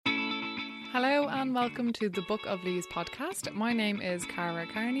Hello and welcome to the Book of Leaves podcast. My name is Cara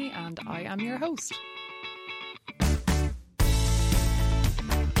Carney and I am your host.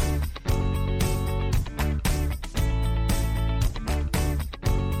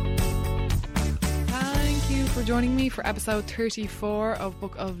 Thank you for joining me for episode 34 of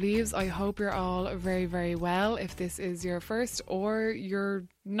Book of Leaves. I hope you're all very, very well. If this is your first or your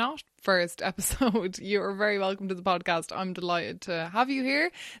not first episode, you're very welcome to the podcast. I'm delighted to have you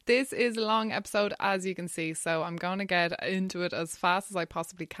here. This is a long episode, as you can see, so I'm going to get into it as fast as I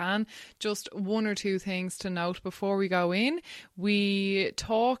possibly can. Just one or two things to note before we go in. We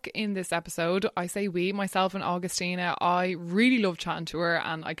talk in this episode, I say we, myself and Augustina. I really love chatting to her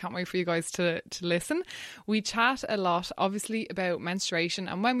and I can't wait for you guys to listen. We chat a lot, obviously, about menstruation,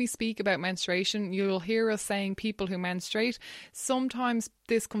 and when we speak about menstruation, you'll hear us saying people who menstruate. Sometimes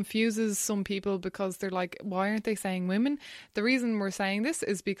this confuses some people because they're like, why aren't they saying women? The reason we're saying this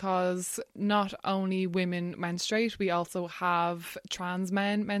is because not only women menstruate, we also have trans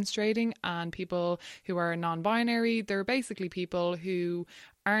men menstruating and people who are non-binary. They're basically people who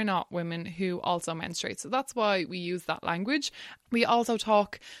are not women who also menstruate. So that's why we use that language. We also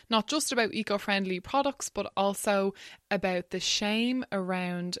talk not just about eco-friendly products, but also about the shame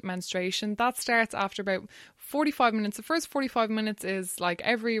around menstruation. That starts after about 45 minutes. The first 45 minutes is like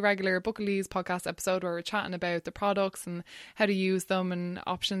every regular Book of Leaves podcast episode where we're chatting about the products and how to use them and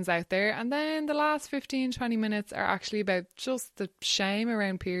options out there. And then the last 15-20 minutes are actually about just the shame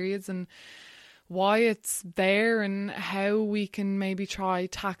around periods and why it's there and how we can maybe try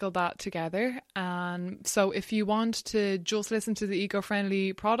tackle that together. And so if you want to just listen to the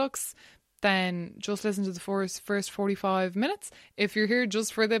eco-friendly products, then just listen to the first 45 minutes. If you're here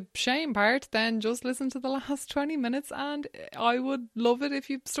just for the shame part, then just listen to the last 20 minutes. And I would love it if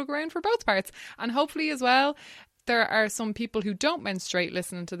you stuck around for both parts. And hopefully as well, there are some people who don't menstruate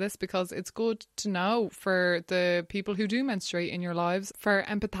listening to this, because it's good to know for the people who do menstruate in your lives for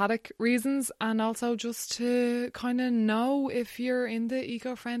empathetic reasons, and also just to kind of know if you're in the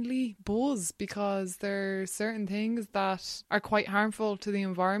eco-friendly buzz, because there are certain things that are quite harmful to the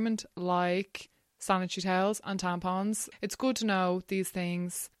environment, like sanitary towels and tampons. It's good to know these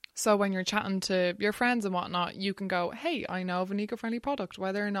things. So when you're chatting to your friends and whatnot, you can go, hey, I know of an eco-friendly product.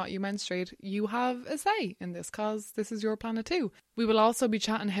 Whether or not you menstruate, you have a say in this because this is your planet too. We will also be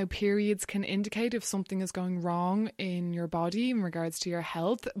chatting how periods can indicate if something is going wrong in your body in regards to your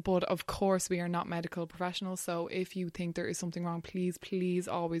health. But of course, we are not medical professionals. So if you think there is something wrong, please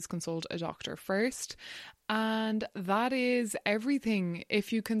always consult a doctor first. And that is everything.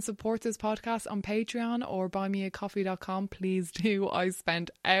 If you can support this podcast on Patreon or buymeacoffee.com, please do. I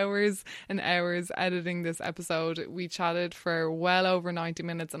spent hours and hours editing this episode. We chatted for well over 90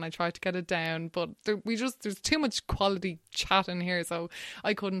 minutes and I tried to get it down, but there's too much quality chat in here, so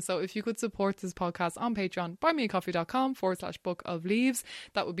I couldn't. So if you could support this podcast on Patreon, buymeacoffee.com/Book of Leaves,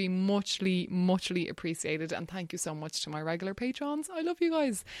 that would be muchly appreciated. And thank you so much to my regular patrons. I love you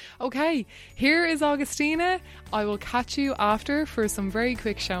guys. Okay, here is Augustina. I will catch you after for some very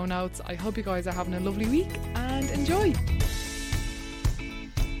quick show notes. I hope you guys are having a lovely week and enjoy.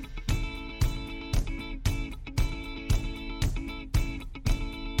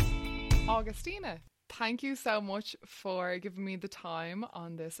 Augustina, thank you so much for giving me the time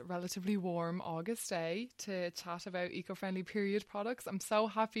on this relatively warm August day to chat about eco-friendly period products. I'm so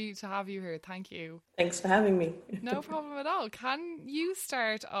happy to have you here. Thank you. Thanks for having me. No problem at all. Can you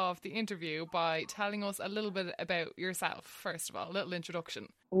start off the interview by telling us a little bit about yourself, first of all, a little introduction?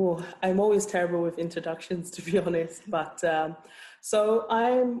 Oh, I'm always terrible with introductions, to be honest. But so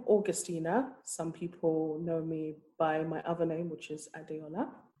I'm Augustina. Some people know me by my other name, which is Adeola.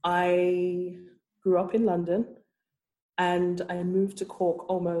 I grew up in London and I moved to Cork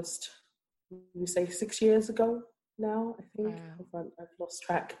almost, we say 6 years ago now, I think. I've lost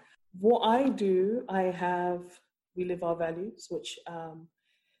track. What I do, we live our values, which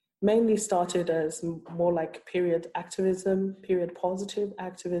mainly started as more like period activism, period positive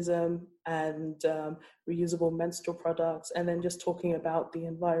activism, and reusable menstrual products, and then just talking about the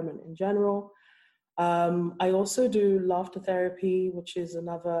environment in general. I also do laughter therapy, which is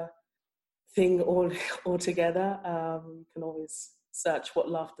another thing altogether. You can always search what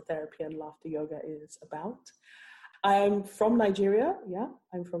laughter therapy and laughter yoga is about. I'm from Nigeria.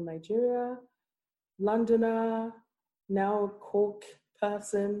 I'm from Nigeria. Londoner, now Cork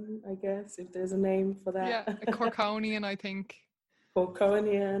person, I guess, if there's a name for that. Yeah, a Corkonian, I think.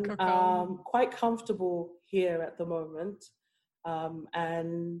 Corkonian. Quite comfortable here at the moment.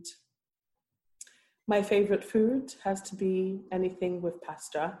 And my favorite food has to be anything with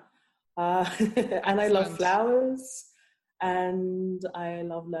pasta. And I love flowers. And I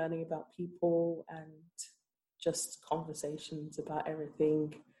love learning about people and just conversations about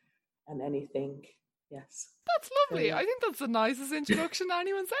everything and anything. Yes. That's lovely. I think that's the nicest introduction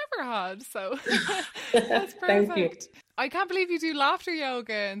anyone's ever had. So that's Thank you. perfect. I can't believe you do laughter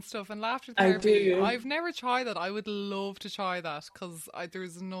yoga and stuff and laughter I therapy. do. I've never tried that. I would love to try that because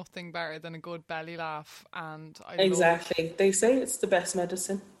there's nothing better than a good belly laugh. And I Exactly. They say it's the best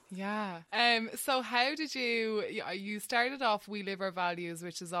medicine. Yeah. So how did you started off We Live Our Values,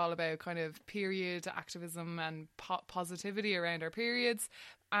 which is all about kind of period activism and positivity around our periods.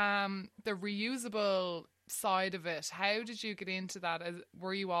 The reusable side of it, how did you get into that?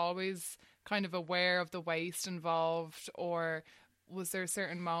 Were you always kind of aware of the waste involved, or was there a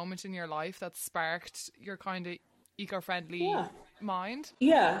certain moment in your life that sparked your kind of eco-friendly mind?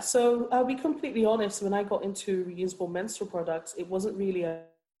 Yeah, so I'll be completely honest, when I got into reusable menstrual products, it wasn't really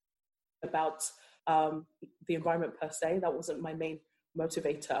about the environment per se. That wasn't my main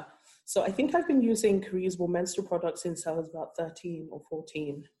motivator. So I think I've been using reusable menstrual products since I was about 13 or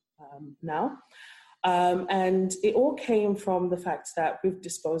 14 now. And it all came from the fact that with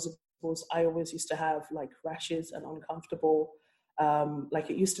disposables, I always used to have like rashes and uncomfortable,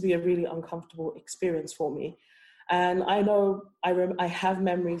 like it used to be a really uncomfortable experience for me. And I know I have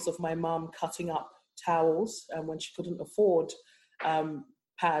memories of my mom cutting up towels when she couldn't afford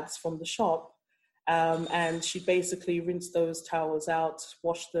pads from the shop. And she'd basically rinse those towels out,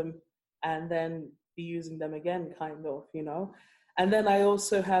 wash them, and then be using them again, kind of, you know. And then I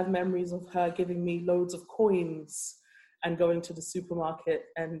also have memories of her giving me loads of coins and going to the supermarket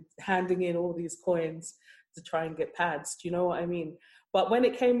and handing in all these coins to try and get pads. Do you know what I mean? But when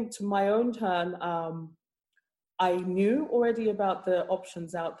it came to my own turn, I knew already about the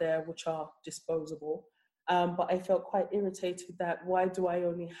options out there which are disposable, but I felt quite irritated that why do I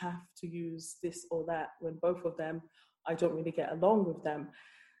only have to use this or that when both of them, I don't really get along with them.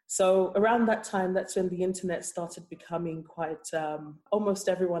 So around that time, that's when the internet started becoming quite, almost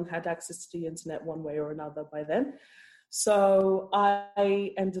everyone had access to the internet one way or another by then. So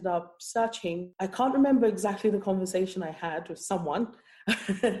I ended up searching. I can't remember exactly the conversation I had with someone,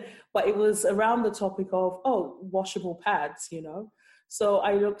 but it was around the topic of, washable pads, you know. So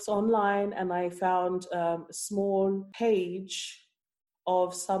I looked online and I found a small page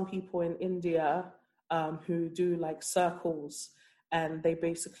of some people in India who do like circles, and they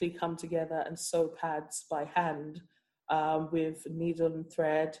basically come together and sew pads by hand with needle and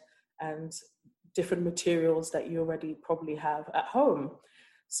thread and different materials that you already probably have at home.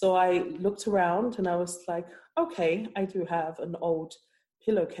 So I looked around and I was like, okay, I do have an old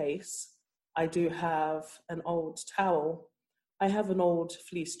pillowcase. I do have an old towel. I have an old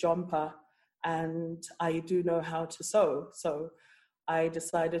fleece jumper, and I do know how to sew. So I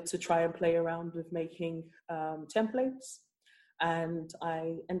decided to try and play around with making templates. And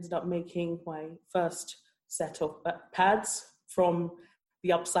I ended up making my first set of pads from the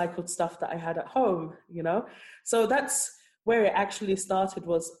upcycled stuff that I had at home, you know? So that's where it actually started,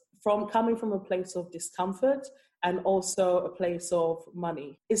 was from coming from a place of discomfort and also a place of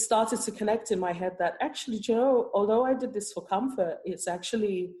money. It started to connect in my head that actually, you know, although I did this for comfort,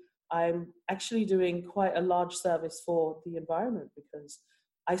 I'm actually doing quite a large service for the environment, because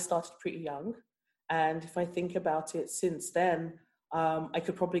I started pretty young. And if I think about it since then, I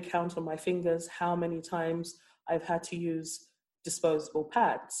could probably count on my fingers how many times I've had to use disposable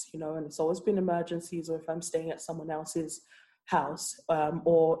pads, you know, and it's always been emergencies, or if I'm staying at someone else's house,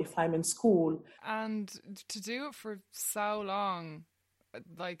 or if I'm in school. And to do it for so long,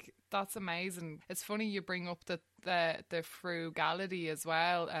 like, that's amazing. It's funny you bring up the frugality as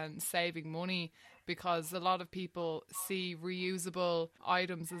well and saving money, because a lot of people see reusable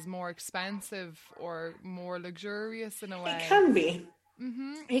items as more expensive or more luxurious in a way. It can be.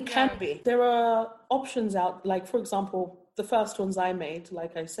 Mm-hmm. It can be. There are options out, like, for example, the first ones I made,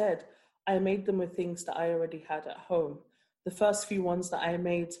 like I said, I made them with things that I already had at home. The first few ones that I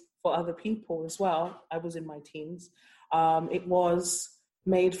made for other people as well, I was in my teens, it was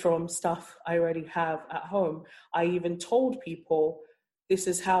made from stuff I already have at home. I even told people, this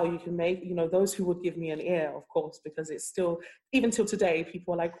is how you can make, you know, those who would give me an ear, of course, because it's still, even till today,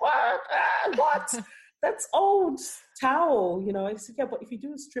 people are like, what? That's old towel, you know. I said, yeah, but if you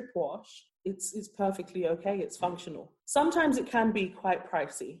do a strip wash, it's perfectly okay. It's functional. Sometimes it can be quite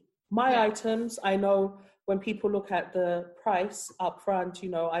pricey. My items, I know when people look at the price up front, you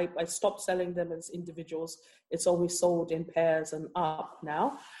know, I stopped selling them as individuals. It's always sold in pairs and up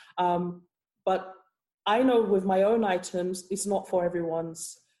now. But I know with my own items, it's not for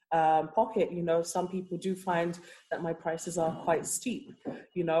everyone's pocket. You know, some people do find that my prices are quite steep,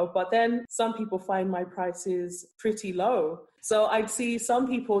 you know, but then some people find my prices pretty low. So I'd see some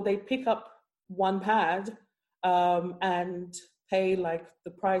people, they pick up one pad and pay like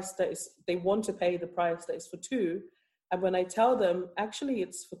the price that is, they want to pay the price that is for two. And when I tell them, actually,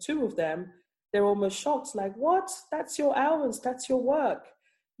 it's for two of them, they're almost shocked, like, what? That's your hours, that's your work.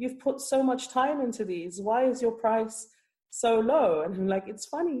 You've put so much time into these. Why is your price so low? And I'm like, it's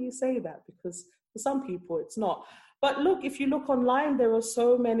funny you say that, because for some people it's not. But look, if you look online, there are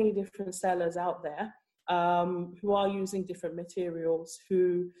so many different sellers out there who are using different materials,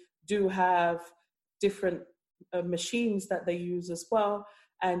 who do have different machines that they use as well.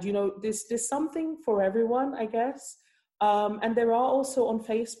 And, you know, there's something for everyone, I guess. And there are also on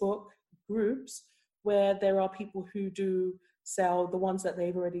Facebook groups where there are people who do sell the ones that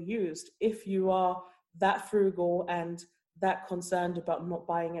they've already used. If you are that frugal and that concerned about not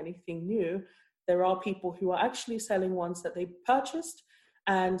buying anything new, there are people who are actually selling ones that they purchased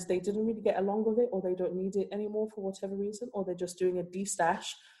and they didn't really get along with it, or they don't need it anymore for whatever reason, or they're just doing a destash,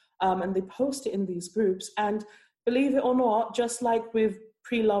 and they post it in these groups. And believe it or not, just like with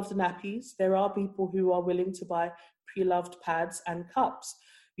pre-loved nappies, there are people who are willing to buy pre-loved pads and cups,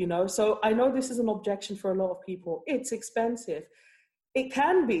 you know. So I know this is an objection for a lot of people. It's expensive. It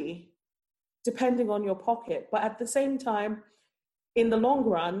can be, depending on your pocket, but at the same time, in the long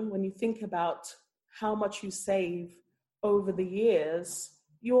run, when you think about how much you save over the years,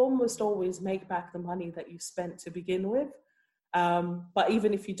 you almost always make back the money that you spent to begin with. But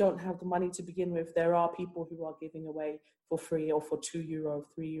even if you don't have the money to begin with, there are people who are giving away for free or for €2,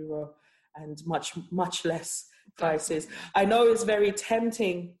 €3, and much, much less prices. I know it's very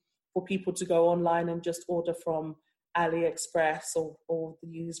tempting for people to go online and just order from AliExpress or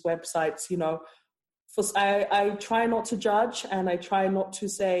these websites, you know. I try not to judge, and I try not to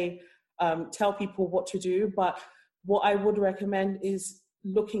say, tell people what to do. But what I would recommend is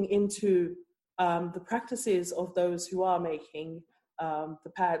looking into the practices of those who are making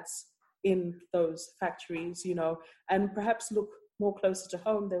the pads in those factories, you know, and perhaps look more closer to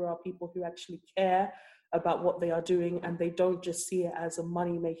home. There are people who actually care about what they are doing, and they don't just see it as a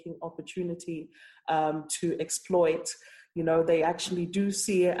money-making opportunity to exploit. You know, they actually do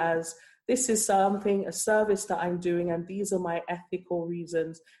see it as, this is something, a service that I'm doing, and these are my ethical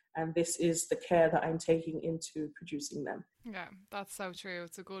reasons, and this is the care that I'm taking into producing them. Yeah, that's so true.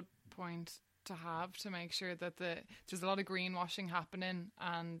 It's a good point to have, to make sure that there's a lot of greenwashing happening,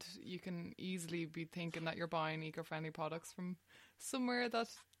 and you can easily be thinking that you're buying eco-friendly products from somewhere that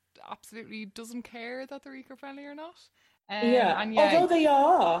absolutely doesn't care that they're eco-friendly or not. And although they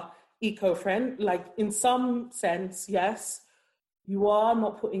are eco-friendly, like in some sense, yes, you are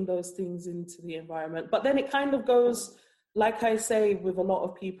not putting those things into the environment. But then it kind of goes, like I say, with a lot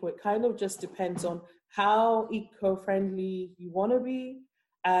of people, it kind of just depends on how eco-friendly you want to be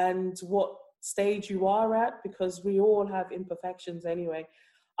and what stage you are at, because we all have imperfections anyway.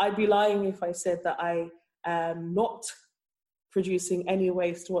 I'd be lying if I said that I am not producing any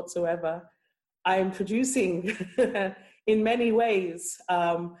waste whatsoever. I'm producing in many ways,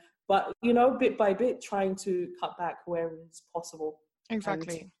 but, you know, bit by bit, trying to cut back where it's possible.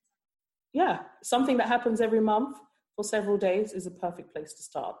 Exactly. And something that happens every month for several days is a perfect place to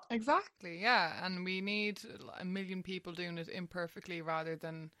start. Exactly, yeah. And we need a million people doing it imperfectly rather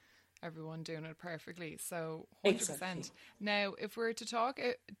than everyone doing it perfectly. So 100%. Exactly. Now, if we're to talk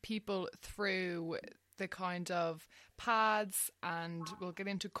people through the kind of pads, and we'll get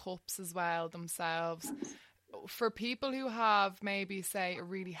into cups as well themselves, for people who have maybe, say, a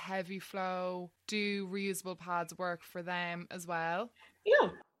really heavy flow, do reusable pads work for them as well? Yeah,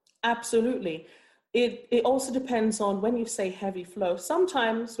 absolutely. It also depends on when you say heavy flow.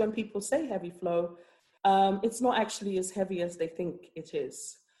 Sometimes when people say heavy flow, it's not actually as heavy as they think it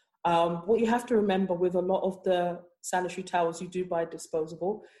is. What you have to remember with a lot of the sanitary towels you do buy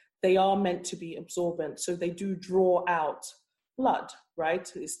disposable, they are meant to be absorbent. So they do draw out blood, right?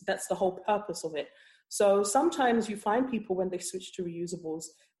 That's the whole purpose of it. So sometimes you find people, when they switch to reusables,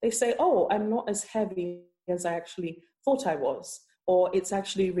 they say, oh, I'm not as heavy as I actually thought I was, or it's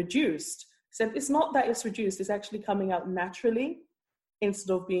actually reduced. Except it's not that it's reduced, it's actually coming out naturally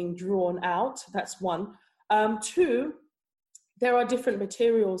instead of being drawn out. That's one. Two, there are different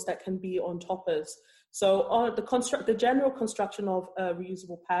materials that can be on toppers. So on the general construction of a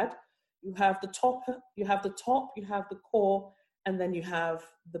reusable pad, you have the top, you have the core, and then you have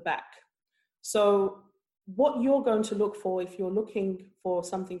the back. So what you're going to look for if you're looking for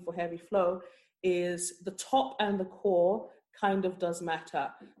something for heavy flow is the top and the core kind of does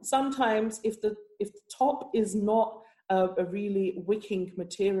matter. Sometimes if the top is not a really wicking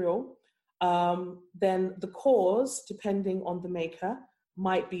material, then the cause, depending on the maker,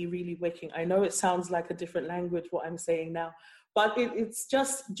 might be really wicking. I know it sounds like a different language, what I'm saying now, but it's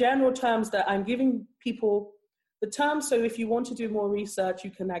just general terms that I'm giving people the terms. So if you want to do more research,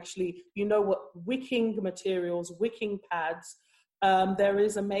 you can actually, what wicking materials, wicking pads. There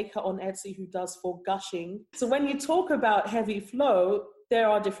is a maker on Etsy who does for gushing. So when you talk about heavy flow, there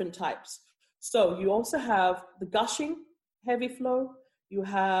are different types. So you also have the gushing heavy flow. You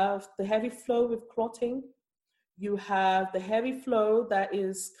have the heavy flow with clotting. You have the heavy flow that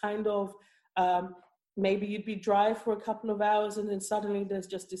is kind of, maybe you'd be dry for a couple of hours and then suddenly there's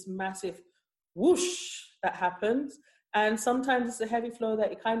just this massive whoosh that happens. And sometimes it's a heavy flow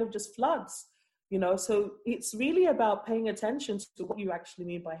that it kind of just floods, So it's really about paying attention to what you actually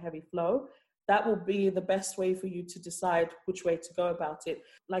mean by heavy flow. That will be the best way for you to decide which way to go about it.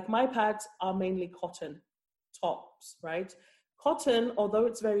 Like my pads are mainly cotton tops, right? Cotton, although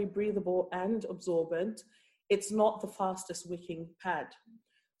it's very breathable and absorbent, it's not the fastest wicking pad.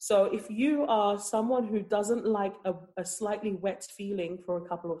 So if you are someone who doesn't like a slightly wet feeling for a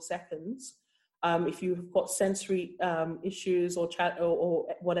couple of seconds, if you've got sensory issues or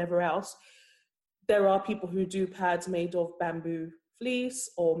whatever else, there are people who do pads made of bamboo fleece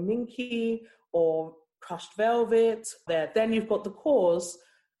or minky or crushed velvet. Then you've got the cause.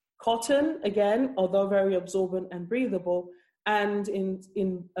 Cotton, again, although very absorbent and breathable, and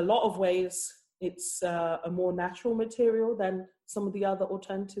in a lot of ways, it's a more natural material than some of the other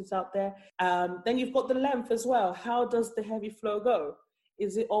alternatives out there. Then you've got the length as well. How does the heavy flow go?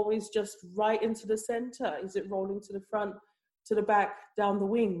 Is it always just right into the center? Is it rolling to the front, to the back, down the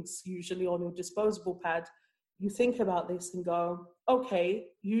wings, usually on your disposable pad? You think about this and go, okay,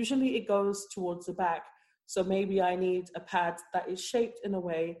 usually it goes towards the back. So maybe I need a pad that is shaped in a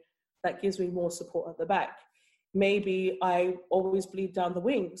way that gives me more support at the back. Maybe I always bleed down the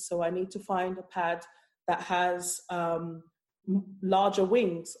wings, so I need to find a pad that has larger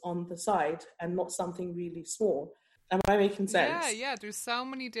wings on the side and not something really small. Am I making sense? Yeah. There's so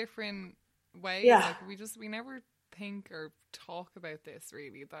many different ways. Yeah. Like we never think or talk about this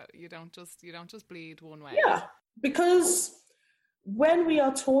really, that you don't just bleed one way. Yeah, because when we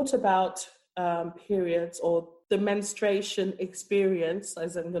are taught about periods or the menstruation experience,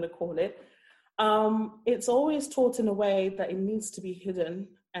 as I'm going to call it, it's always taught in a way that it needs to be hidden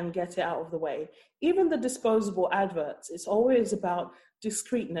and get it out of the way. Even the disposable adverts, it's always about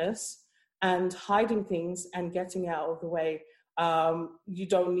discreetness and hiding things and getting out of the way. You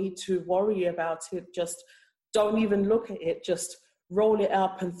don't need to worry about it. Just don't even look at it. Just roll it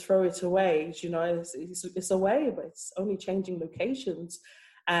up and throw it away. It's away, but it's only changing locations.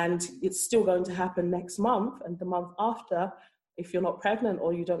 And it's still going to happen next month and the month after. If you're not pregnant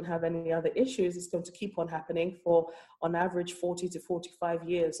or you don't have any other issues, it's going to keep on happening for, on average, 40 to 45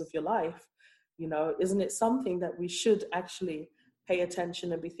 years of your life. Isn't it something that we should actually pay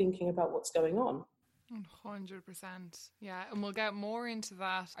attention and be thinking about what's going on? 100%. Yeah, and we'll get more into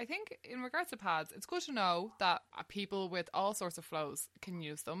that. I think in regards to pads, it's good to know that people with all sorts of flows can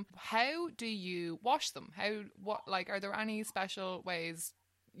use them. How do you wash them? Are there any special ways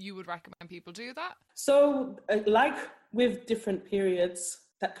you would recommend people do that? So, like with different periods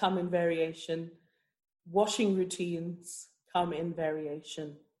that come in variation, washing routines come in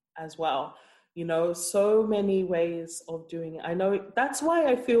variation as well. So many ways of doing it. I know that's why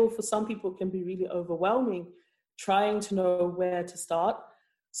I feel for some people it can be really overwhelming trying to know where to start.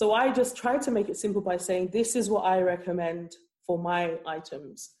 So I just try to make it simple by saying, this is what I recommend for my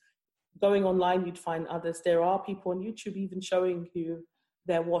items. Going online, you'd find others. There are people on YouTube even showing you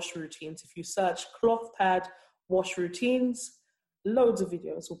their wash routines. If you search cloth pad wash routines, loads of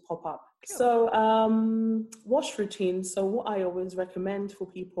videos will pop up. Cool. So wash routines. So what I always recommend for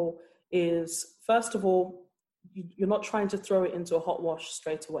people is, first of all, you're not trying to throw it into a hot wash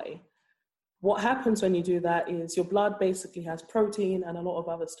straight away. What happens when you do that is your blood basically has protein and a lot of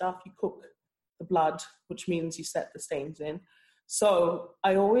other stuff. You cook the blood, which means you set the stains in. So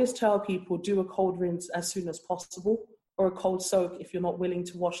I always tell people, do a cold rinse as soon as possible, or a cold soak if you're not willing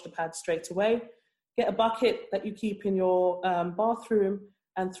to wash the pad straight away. Get a bucket that you keep in your bathroom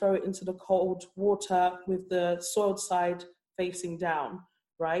and throw it into the cold water with the soiled side facing down,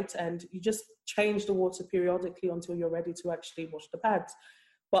 right? And you just change the water periodically until you're ready to actually wash the pads.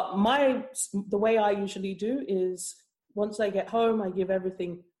 But the way I usually do is, once I get home, I give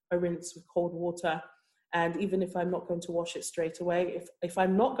everything a rinse with cold water. And even if I'm not going to wash it straight away, if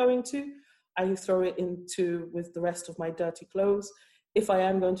I'm not going to, I throw it into with the rest of my dirty clothes. If I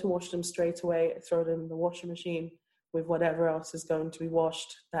am going to wash them straight away, I throw them in the washing machine with whatever else is going to be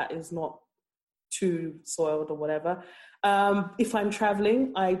washed that is not too soiled or whatever. If I'm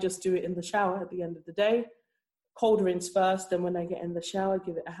traveling, I just do it in the shower at the end of the day. Cold rinse first, then when I get in the shower,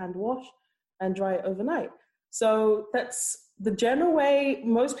 give it a hand wash and dry it overnight. So that's the general way.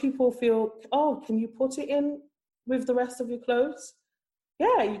 Most people feel, oh, can you put it in with the rest of your clothes?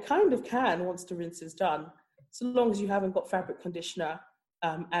 Yeah, you kind of can once the rinse is done, so long as you haven't got fabric conditioner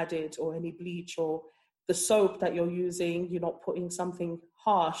added or any bleach, or the soap that you're using, you're not putting something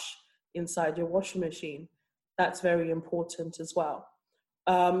harsh inside your washing machine. That's very important as well.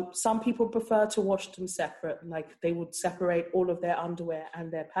 Some people prefer to wash them separate, like they would separate all of their underwear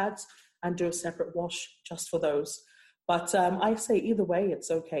and their pads and do a separate wash just for those. But I say either way,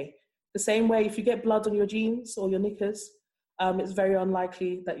 it's okay. The same way, if you get blood on your jeans or your knickers, it's very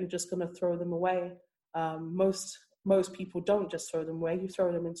unlikely that you're just going to throw them away. Most people don't just throw them away. You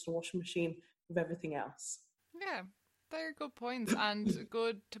throw them into the washing machine with everything else. Yeah, they're good points, and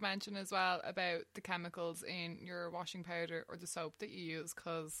good to mention as well about the chemicals in your washing powder or the soap that you use,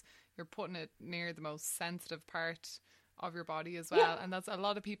 because you're putting it near the most sensitive part of your body as well. Yeah. And that's, a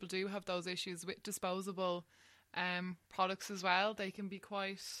lot of people do have those issues with disposable products as well. They can be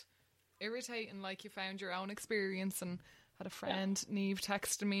quite irritating, like you found your own experience. And had a friend, Neve,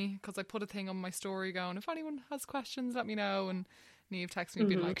 texted me because I put a thing on my story going, if anyone has questions, let me know. And Neve texted me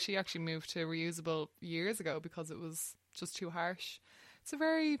being like, she actually moved to reusable years ago because it was just too harsh. It's a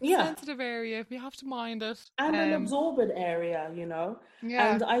very sensitive area. We have to mind it. And an absorbent area, you know.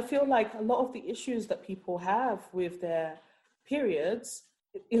 Yeah. And I feel like a lot of the issues that people have with their periods,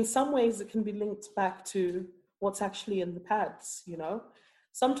 in some ways it can be linked back to what's actually in the pads, you know.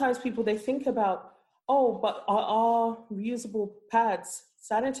 Sometimes people, they think about, oh, but are reusable pads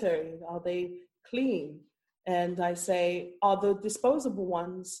sanitary? Are they clean? And I say, are the disposable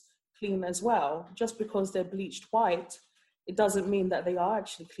ones clean as well? Just because they're bleached white, it doesn't mean that they are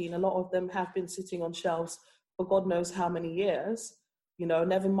actually clean. A lot of them have been sitting on shelves for God knows how many years, you know,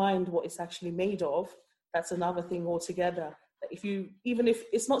 never mind what it's actually made of. That's another thing altogether. Even if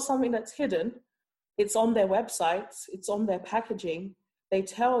it's not something that's hidden, it's on their websites, it's on their packaging, they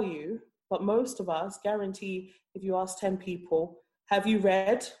tell you, but most of us guarantee, if you ask 10 people, have you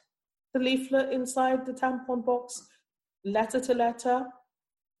read the leaflet inside the tampon box, letter to letter?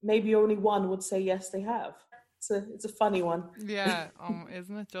 Maybe only one would say yes, they have. It's a funny one. Yeah,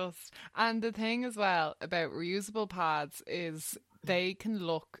 isn't it just? And the thing as well about reusable pads is they can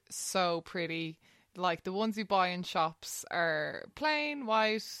look so pretty. Like the ones you buy in shops are plain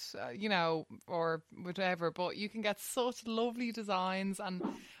white, you know, or whatever, but you can get such lovely designs, and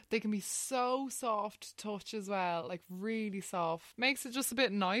they can be so soft to touch as well, like really soft. Makes it just a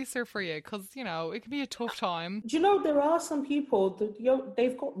bit nicer for you, because, you know, it can be a tough time. Do you know, there are some people that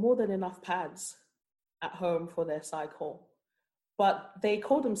they've got more than enough pads at home for their cycle, but they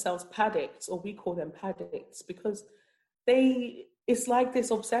call themselves paddicts, or we call them paddicts, because it's like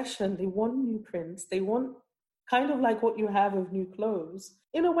this obsession. They want new prints. They want kind of like what you have with new clothes.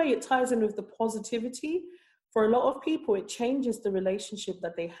 In a way, it ties in with the positivity. For a lot of people, it changes the relationship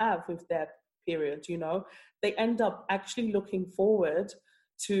that they have with their period, you know. They end up actually looking forward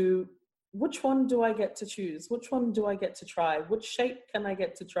to, which one do I get to choose? Which one do I get to try? Which shape can I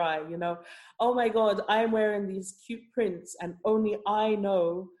get to try? You know, oh my God, I'm wearing these cute prints and only I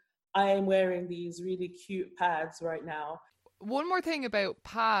know I am wearing these really cute pads right now. One more thing about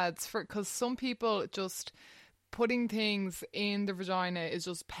pads, because some people just putting things in the vagina is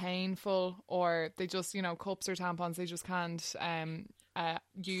just painful, or they just, you know, cups or tampons, they just can't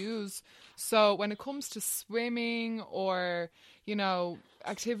use. So when it comes to swimming or, you know,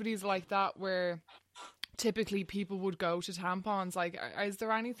 activities like that where typically people would go to tampons, like, is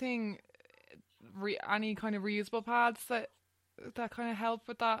there anything, any kind of reusable pads that kind of help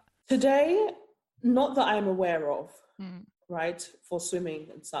with that? Today, not that I'm aware of. Right, for swimming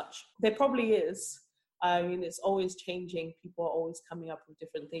and such. There probably is. I mean, it's always changing. People are always coming up with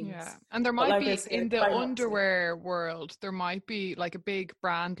different things. Yeah, and there might be, in the underwear world, there might be like a big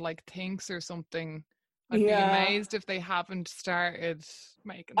brand like Thinx or something. I'd be amazed if they haven't started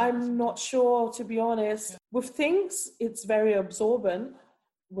making that. I'm not sure, to be honest. With Thinx, it's very absorbent,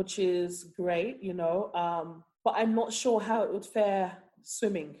 which is great, you know, but I'm not sure how it would fare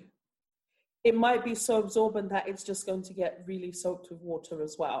swimming. It might be so absorbent that it's just going to get really soaked with water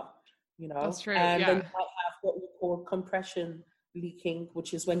as well, you know. That's true. And then you might have what we call compression leaking,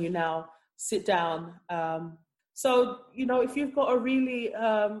 which is when you now sit down. So, you know, if you've got a really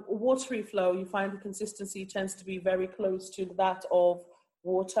watery flow, you find the consistency tends to be very close to that of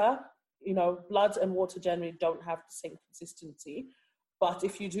water. You know, blood and water generally don't have the same consistency. But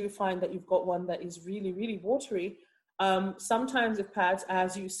if you do find that you've got one that is really, really watery, sometimes with pads,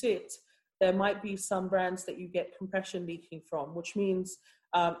 as you sit, there might be some brands that you get compression leaking from, which means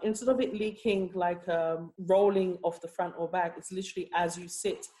instead of it leaking like rolling off the front or back, it's literally as you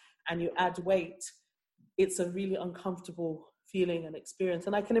sit and you add weight, it's a really uncomfortable feeling and experience.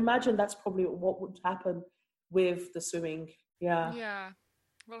 And I can imagine that's probably what would happen with the swimming. Yeah. Yeah.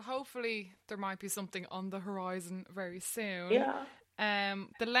 Well, hopefully there might be something on the horizon very soon. Yeah.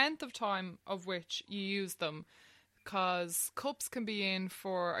 The length of time of which you use them, because cups can be in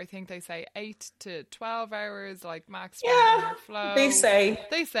for, I think they say 8 to 12 hours, like max. Yeah, flow. they say,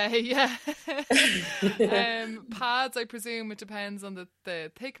 yeah. Pads, I presume it depends on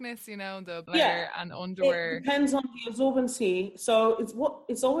the thickness, you know, the layer and underwear. It depends on the absorbency. So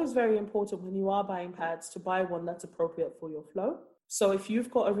it's always very important when you are buying pads to buy one that's appropriate for your flow. So if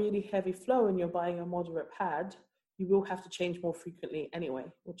you've got a really heavy flow and you're buying a moderate pad, you will have to change more frequently anyway,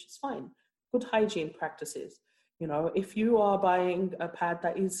 which is fine. Good hygiene practices. You know, if you are buying a pad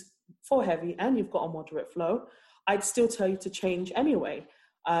that is for heavy and you've got a moderate flow, I'd still tell you to change anyway.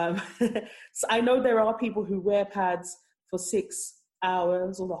 So I know there are people who wear pads for 6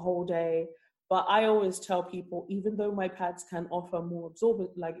 hours or the whole day, but I always tell people, even though my pads can offer more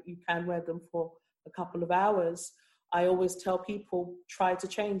absorbent, like you can wear them for a couple of hours, I always tell people try to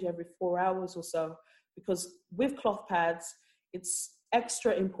change every 4 hours or so, because with cloth pads, it's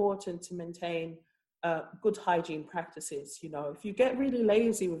extra important to maintain good hygiene practices. You know, if you get really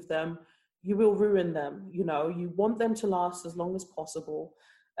lazy with them, you will ruin them. You know, you want them to last as long as possible.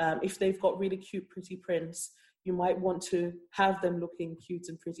 If they've got really cute, pretty prints, you might want to have them looking cute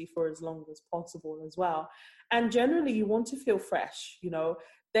and pretty for as long as possible as well. And generally, you want to feel fresh. You know,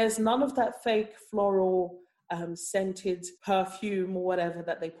 there's none of that fake floral scented perfume or whatever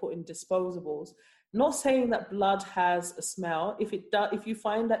that they put in disposables. Not saying that blood has a smell. If you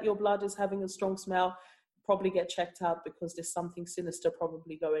find that your blood is having a strong smell, probably get checked out, because there's something sinister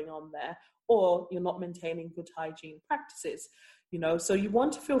probably going on there, or you're not maintaining good hygiene practices. You know, so you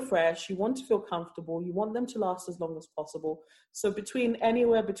want to feel fresh, you want to feel comfortable, you want them to last as long as possible. So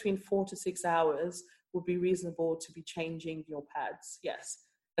anywhere between 4 to 6 hours would be reasonable to be changing your pads. Yes.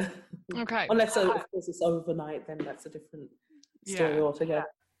 Okay. Unless, of course, it's overnight, then that's a different story altogether.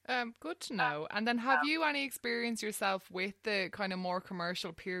 Good to know. And then have you any experience yourself with the kind of more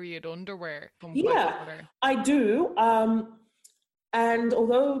commercial period underwear? Yeah, I do. And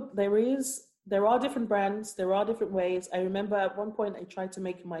although there are different brands, there are different ways. I remember at one point I tried to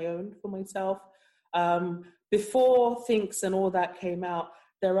make my own for myself. Before Thinx and all that came out,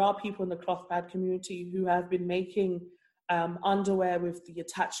 there are people in the cloth pad community who have been making underwear with the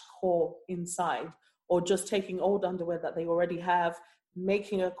attached core inside, or just taking old underwear that they already have,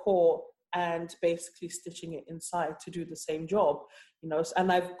 making a core and basically stitching it inside to do the same job. You know, and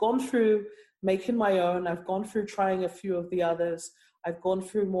I've gone through making my own, I've gone through trying a few of the others, I've gone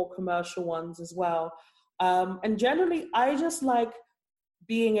through more commercial ones as well. And generally, I just like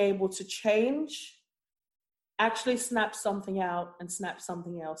being able to change, actually snap something out and snap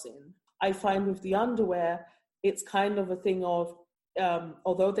something else in. I find with the underwear, it's kind of a thing of,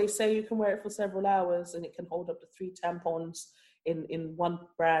 although they say you can wear it for several hours and it can hold up to 3 tampons in one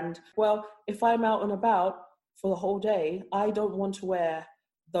brand. Well, if I'm out and about for the whole day, I don't want to wear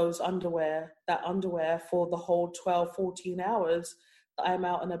that underwear for the whole 12, 14 hours that I'm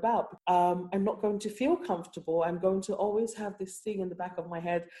out and about. I'm not going to feel comfortable. I'm going to always have this thing in the back of my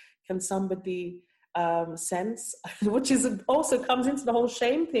head. Can somebody sense, which is also comes into the whole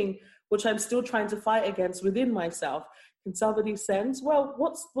shame thing, which I'm still trying to fight against within myself. Can somebody sense? Well,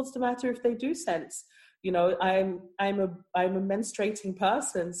 what's the matter if they do sense? You know, I'm a menstruating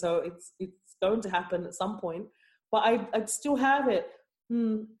person, so it's going to happen at some point. But I'd still have it.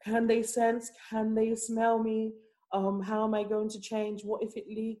 Can they sense? Can they smell me? How am I going to change? What if it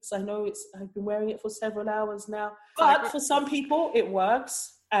leaks? I know I've been wearing it for several hours now. But for some people, it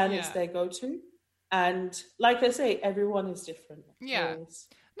works and it's their go-to. And like I say, everyone is different. Yeah. Always.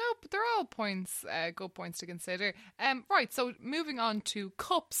 No, but they're all good points to consider. Right, so moving on to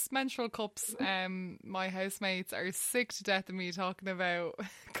cups, menstrual cups. My housemates are sick to death of me talking about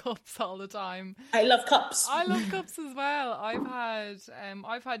cups all the time. I love cups. I love cups as well.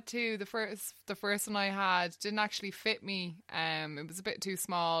 I've had two. The first one I had didn't actually fit me. It was a bit too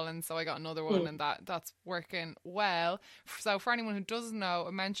small, and so I got another one, and that's working well. So for anyone who doesn't know,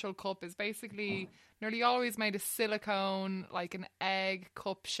 a menstrual cup is basically nearly always made of silicone, like an egg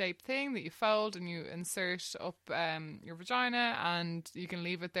cup shaped thing that you fold and you insert up your vagina, and you can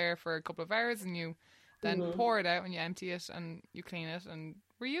leave it there for a couple of hours, and you then pour it out and you empty it and you clean it and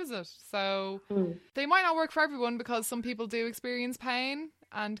reuse it. So they might not work for everyone, because some people do experience pain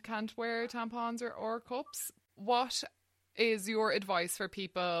and can't wear tampons or cups. What is your advice for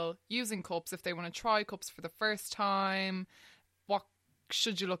people using cups if they want to try cups for the first time? What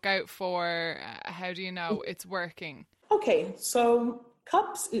should you look out for? How do you know it's working? Okay, so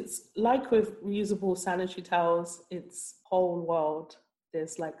cups, it's like with reusable sanitary towels, it's whole world.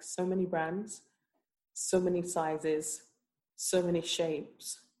 There's like so many brands, so many sizes, so many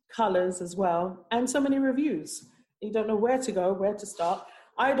shapes, colors as well, and so many reviews. You don't know where to go, where to start.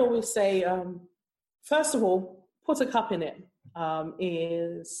 I'd always say, first of all, put a cup in it.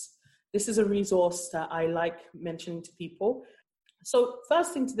 This is a resource that I like mentioning to people. So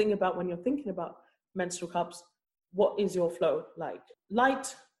first thing to think about when you're thinking about menstrual cups, what is your flow like?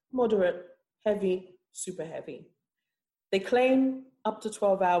 Light, moderate, heavy, super heavy. They claim up to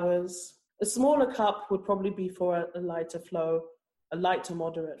 12 hours. A smaller cup would probably be for a lighter flow, a light to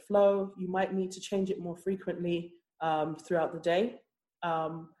moderate flow. You might need to change it more frequently throughout the day.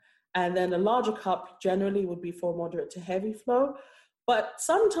 And then a larger cup generally would be for moderate to heavy flow. But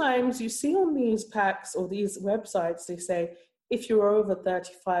sometimes you see on these packs or these websites, they say, if you're over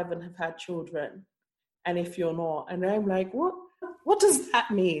 35 and have had children, and if you're not. And I'm like, what does that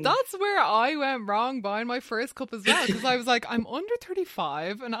mean? That's where I went wrong buying my first cup as well, because I was like, I'm under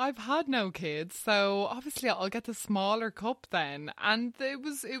 35 and I've had no kids, so obviously I'll get the smaller cup then. And it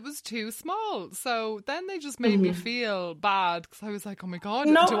was too small. So then they just made me feel bad, because I was like, oh my God,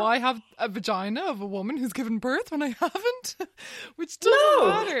 do I have a vagina of a woman who's given birth when I haven't? Which doesn't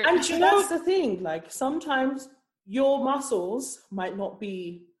matter. And that's the thing, like sometimes your muscles might not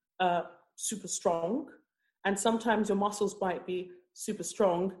be super strong, and sometimes your muscles might be super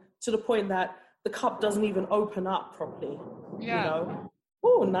strong to the point that the cup doesn't even open up properly. Yeah. You know?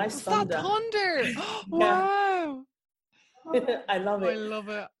 Oh, nice thunder. That thunder. Wow. I love it. I love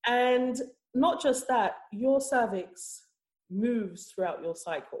it. And not just that, your cervix moves throughout your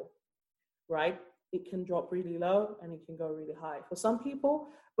cycle, right? It can drop really low and it can go really high. For some people,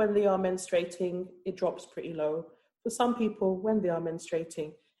 when they are menstruating, it drops pretty low. For some people, when they are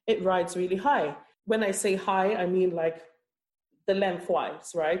menstruating, it rides really high. When I say high, I mean like the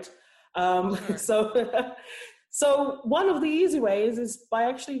lengthwise, right? Sure. So one of the easy ways is by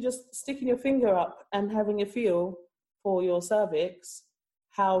actually just sticking your finger up and having a feel for your cervix,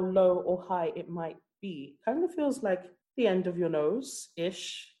 how low or high it might be. Kind of feels like the end of your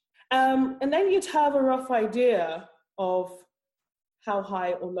nose-ish. And then you'd have a rough idea of how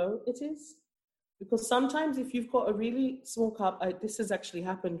high or low it is. Because sometimes if you've got a really small cup, this has actually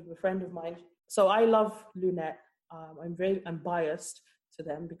happened with a friend of mine. So I love Lunette. I'm biased to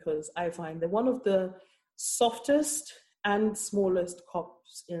them because I find they're one of the softest and smallest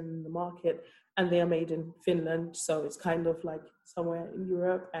cups in the market, and they are made in Finland. So it's kind of like somewhere in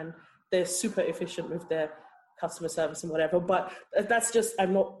Europe, and they're super efficient with their customer service and whatever. But that's just,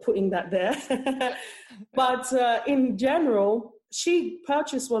 I'm not putting that there. But in general, she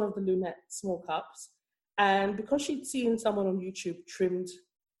purchased one of the Lunette small cups, and because she'd seen someone on YouTube trimmed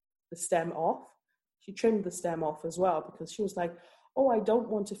the stem off, she trimmed the stem off as well, because she was like, oh, I don't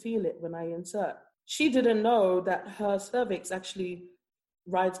want to feel it when I insert. She didn't know that her cervix actually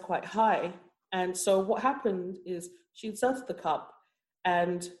rides quite high. And so what happened is she inserted the cup,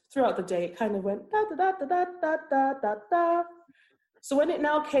 and throughout the day it kind of went da da da da da da da da. So when it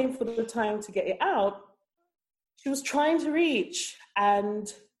now came for the time to get it out, she was trying to reach,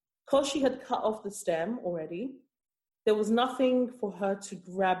 and because she had cut off the stem already, there was nothing for her to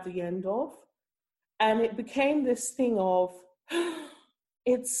grab the end of. And it became this thing of,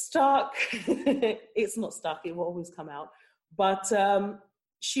 it's stuck. It's not stuck, it will always come out. But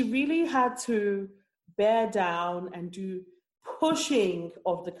she really had to bear down and do pushing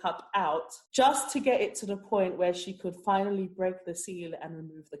of the cup out just to get it to the point where she could finally break the seal and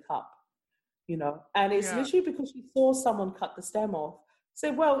remove the cup. You know, and it's literally because she saw someone cut the stem off.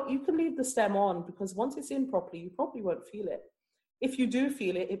 Say, well, you can leave the stem on, because once it's in properly, you probably won't feel it. If you do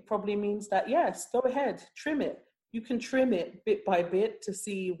feel it, it probably means that, yes, go ahead, trim it. You can trim it bit by bit to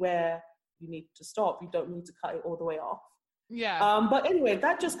see where you need to stop. You don't need to cut it all the way off. Yeah. But anyway,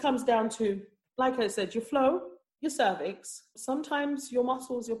 that just comes down to, like I said, your flow, your cervix, sometimes your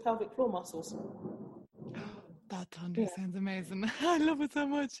muscles, your pelvic floor muscles. That thunder sounds amazing. I love it so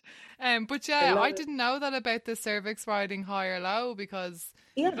much. But yeah, I didn't know that about the cervix riding high or low, because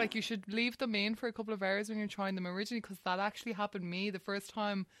like you should leave them in for a couple of hours when you're trying them originally, because that actually happened to me the first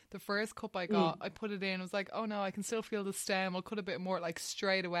time. The first cup I got, I put it in, I was like, oh no, I can still feel the stem. I'll cut a bit more like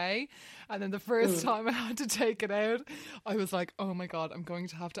straight away. And then the first time I had to take it out, I was like, oh my God, I'm going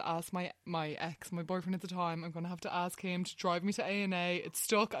to have to ask my ex, my boyfriend at the time, I'm going to have to ask him to drive me to A&A. It's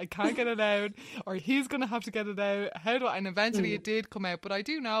stuck, I can't get it out, or he's going to have to get it out. How do I? And eventually it did come out. But I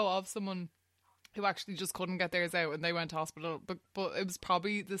do know of someone who actually just couldn't get theirs out and they went to hospital. But it was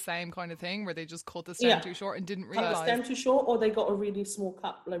probably the same kind of thing where they just cut the stem too short and didn't cut the realise. stem too short, or they got a really small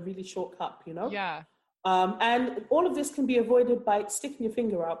cup, like really short cup, you know? Yeah. And all of this can be avoided by sticking your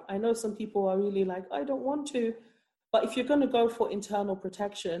finger up. I know some people are really like, I don't want to. But if you're going to go for internal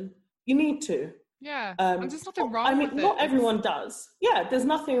protection, you need to. Yeah, and there's nothing wrong with it. Not everyone does. Yeah, there's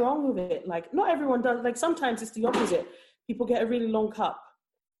nothing wrong with it. Like, not everyone does. Like, sometimes it's the opposite. People get a really long cup,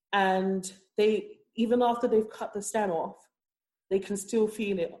 and they, even after they've cut the stem off, they can still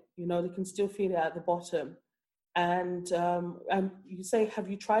feel it. You know, they can still feel it at the bottom. And you say, have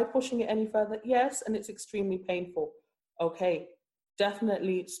you tried pushing it any further? Yes, and it's extremely painful. Okay,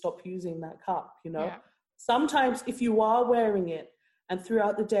 definitely stop using that cup, you know. Yeah. Sometimes if you are wearing it and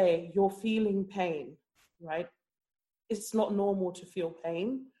throughout the day you're feeling pain, right? It's not normal to feel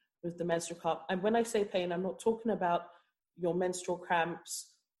pain with the menstrual cup. And when I say pain, I'm not talking about your menstrual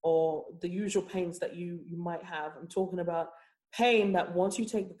cramps or the usual pains that you might have. I'm talking about pain that once you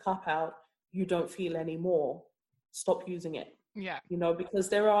take the cup out, you don't feel anymore. Stop using it. Yeah. You know, because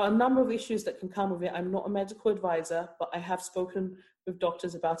there are a number of issues that can come with it. I'm not a medical advisor, but I have spoken with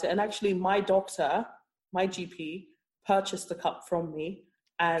doctors about it. And actually my doctor, my GP, purchased the cup from me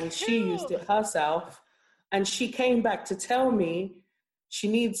and she used it herself. And she came back to tell me she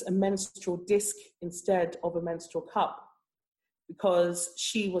needs a menstrual disc instead of a menstrual cup because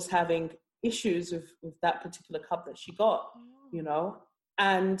she was having issues with that particular cup that she got, you know.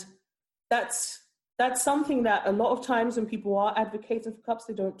 And that's something that a lot of times when people are advocating for cups,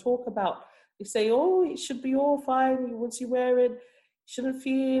 they don't talk about. They say, oh, it should be all fine. Once you wear it, you shouldn't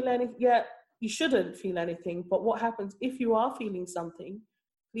feel anything. Yeah, you shouldn't feel anything. But what happens if you are feeling something,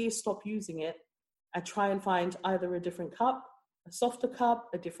 please stop using it and try and find either a different cup, a softer cup,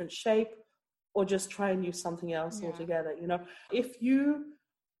 a different shape, or just try and use something else altogether. You know, if you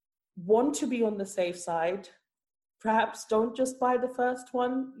want to be on the safe side, perhaps don't just buy the first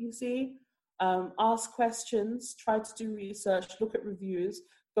one, you see. Ask questions, try to do research, look at reviews,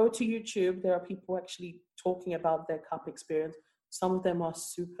 go to YouTube. There are people actually talking about their cup experience. Some of them are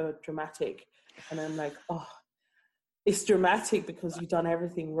super dramatic. And I'm like, oh, it's dramatic because you've done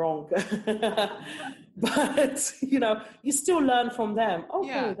everything wrong. But, you know, you still learn from them.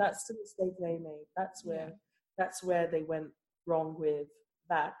 Okay, that's the mistake they made. That's where they went wrong with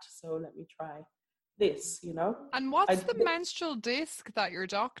that. So let me try this, you know. And what's the menstrual disc that your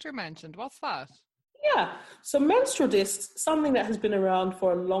doctor mentioned? What's that? Yeah, so menstrual discs, something that has been around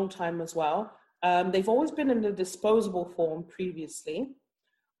for a long time as well. They've always been in the disposable form previously.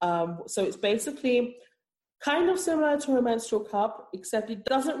 So it's basically kind of similar to a menstrual cup, except it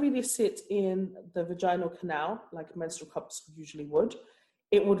doesn't really sit in the vaginal canal like menstrual cups usually would.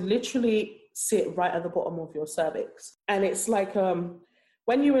 It would literally sit right at the bottom of your cervix. And it's like,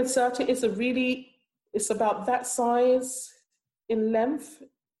 when you insert it, it's about that size in length.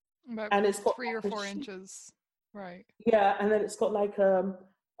 And it's got 3 or 4 inches. Right. Yeah, and then it's got like,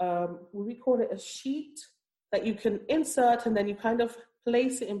 we call it a sheet that you can insert and then you kind of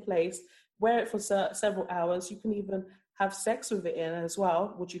place it in place, wear it for several hours. You can even have sex with it in as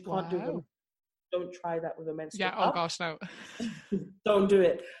well, which you can't do. Don't try that with a menstrual cup. Oh gosh, no. Don't do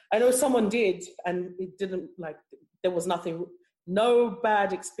it. I know someone did and it didn't, like, there was nothing, no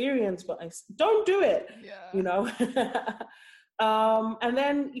bad experience, but don't do it, you know. And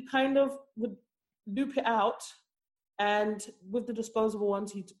then you kind of would loop it out, and with the disposable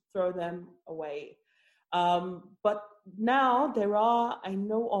ones, you throw them away. But now I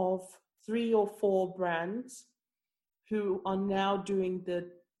know of 3 or 4 brands who are now doing the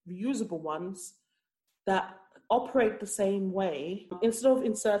reusable ones that operate the same way. Instead of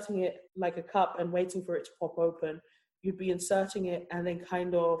inserting it like a cup and waiting for it to pop open, you'd be inserting it and then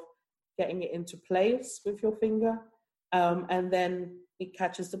kind of getting it into place with your finger. And then it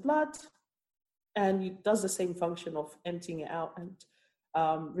catches the blood and it does the same function of emptying it out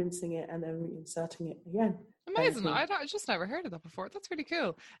and rinsing it and then reinserting it again. Amazing. I just never heard of that before. That's really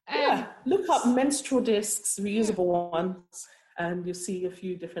cool. Look up menstrual discs, reusable ones, and you'll see a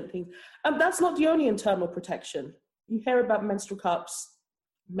few different things. That's not the only internal protection. You hear about menstrual cups,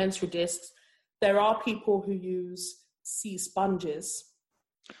 menstrual discs. There are people who use sea sponges.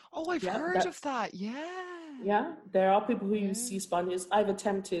 Oh, I've heard of that. Yeah. Yeah, there are people who use sea sponges. I've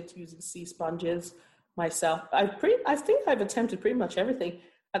attempted using sea sponges myself. I think I've attempted pretty much everything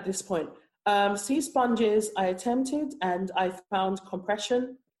at this point. Sea sponges I attempted, and I found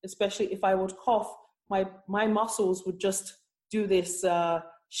compression, especially if I would cough, my muscles would just do this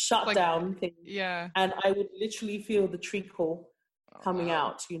shutdown thing. Yeah. And I would literally feel the treacle coming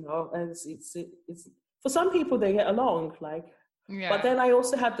out, you know, and it's for some people they get along, like. Yeah. But then I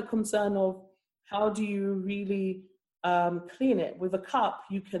also had the concern of how do you really clean it? With a cup,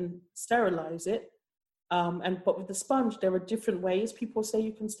 you can sterilize it. But with the sponge, there are different ways people say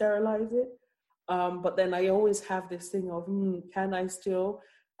you can sterilize it. But then I always have this thing of, can I still?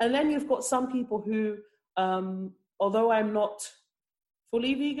 And then you've got some people who, although I'm not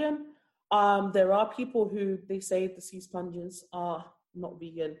fully vegan, there are people who they say the sea sponges are not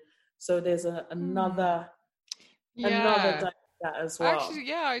vegan. So there's another diet that as well. Actually,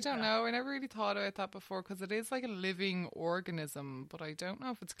 yeah, I don't know. I never really thought about that before because it is like a living organism, but I don't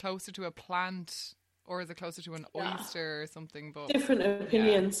know if it's closer to a plant or is it closer to an oyster or something. But different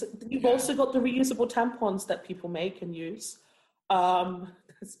opinions. You've also got the reusable tampons that people make and use. I've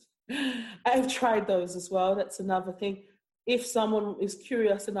tried those as well. That's another thing. If someone is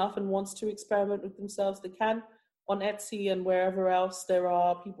curious enough and wants to experiment with themselves, they can. On Etsy and wherever else, there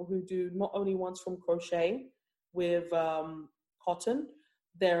are people who do not only ones from crochet with cotton.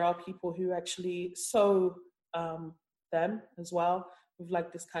 There are people who actually sew them as well with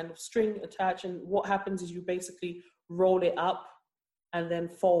like this kind of string attached. And what happens is you basically roll it up and then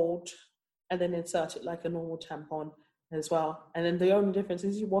fold and then insert it like a normal tampon as well. And then the only difference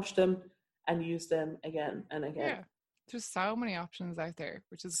is you wash them and use them again and again. Yeah. There's so many options out there,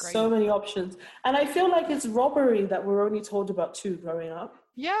 which is great. So many options. And I feel like it's robbery that we're only told about two growing up.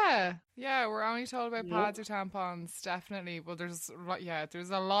 Yeah, we're only told about pads or tampons, definitely. But there's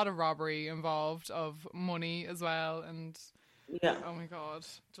a lot of robbery involved of money as well. And oh my God,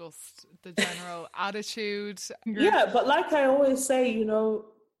 just the general attitude. Yeah, but like I always say,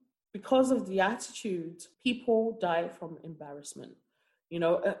 because of the attitude, people die from embarrassment.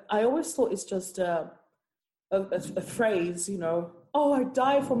 I always thought it's just a phrase, oh, I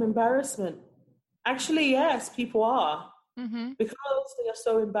die from embarrassment. Actually, yes, people are. Mm-hmm. Because they are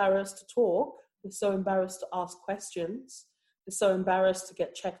so embarrassed to talk, they're so embarrassed to ask questions, they're so embarrassed to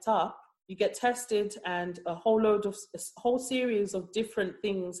get checked up. You get tested and a whole series of different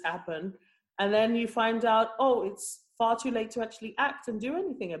things happen. And then you find out, oh, it's far too late to actually act and do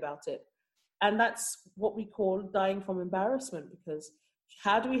anything about it. And that's what we call dying from embarrassment, because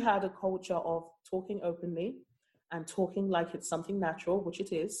had we had a culture of talking openly and talking like it's something natural, which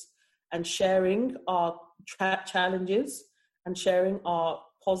it is, and sharing our challenges and sharing our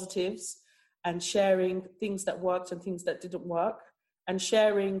positives and sharing things that worked and things that didn't work and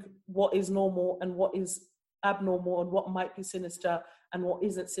sharing what is normal and what is abnormal and what might be sinister and what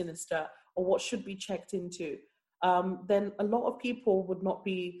isn't sinister or what should be checked into, then a lot of people would not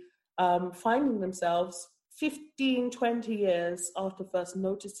be finding themselves 15, 20 years after first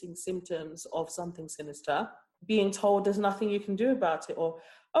noticing symptoms of something sinister, being told there's nothing you can do about it, or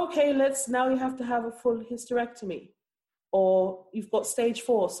okay, now you have to have a full hysterectomy, or you've got stage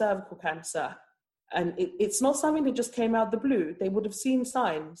 4 cervical cancer. And it's not something that just came out of the blue. They would have seen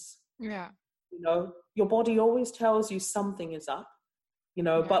signs. Yeah. Your body always tells you something is up,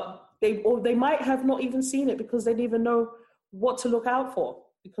 but they might have not even seen it because they didn't even know what to look out for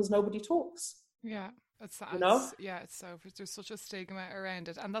because nobody talks. Yeah. It's so there's such a stigma around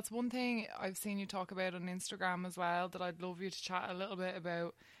it, and that's one thing I've seen you talk about on Instagram as well that I'd love you to chat a little bit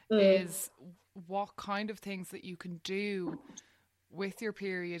about is what kind of things that you can do with your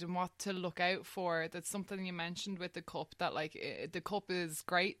period and what to look out for. That's something you mentioned with the cup, that like the cup is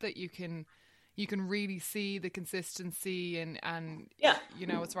great that you can really see the consistency and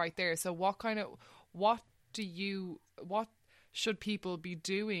it's right there. So what should people be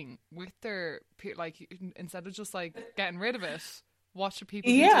doing with their, like, instead of just like getting rid of it, what should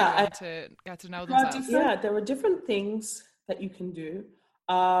people be doing to get to know themselves? There are different things that you can do.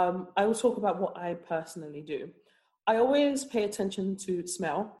 I will talk about what I personally do. I always pay attention to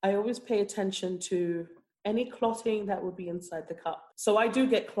smell. I always pay attention to any clotting that would be inside the cup. So I do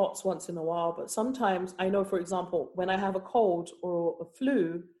get clots once in a while, but sometimes I know, for example, when I have a cold or a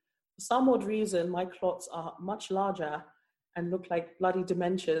flu, for some odd reason, my clots are much larger and look like bloody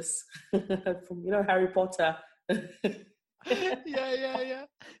dementias from, Harry Potter. Yeah.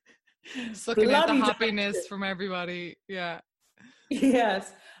 Sucking out the happiness from everybody. Yeah.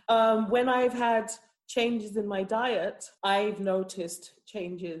 Yes. When I've had changes in my diet, I've noticed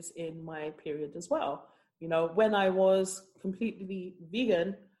changes in my period as well. When I was completely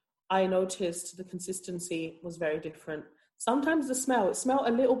vegan, I noticed the consistency was very different. Sometimes it smelled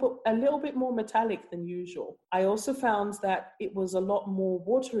a little bit more metallic than usual. I also found that it was a lot more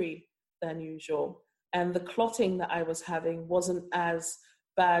watery than usual. And the clotting that I was having wasn't as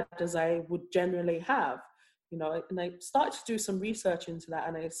bad as I would generally have. And I started to do some research into that,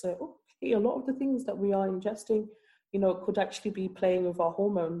 and I said, okay, a lot of the things that we are ingesting, could actually be playing with our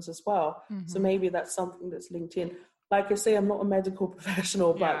hormones as well. Mm-hmm. So maybe that's something that's linked in. Like I say, I'm not a medical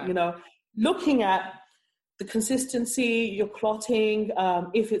professional, but, looking at the consistency, your clotting,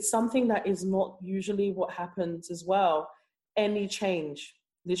 if it's something that is not usually what happens as well, any change,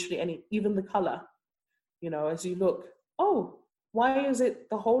 literally any, even the color, as you look, oh, why is it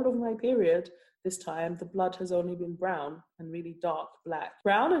the whole of my period this time the blood has only been brown and really dark black?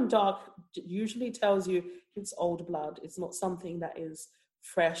 Brown and dark usually tells you it's old blood. It's not something that is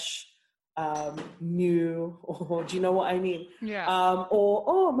fresh, new, or do you know what I mean? Yeah. Or,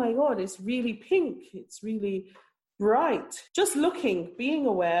 oh my God, it's really pink. It's really bright. Just looking, being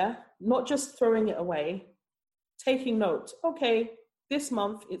aware, not just throwing it away, taking note. Okay, this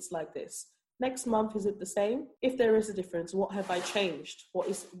month it's like this. Next month, is it the same? If there is a difference, what have I changed?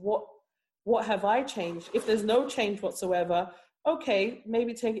 What have I changed? If there's no change whatsoever, okay,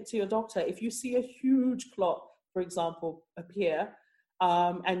 maybe take it to your doctor. If you see a huge clot, for example, appear,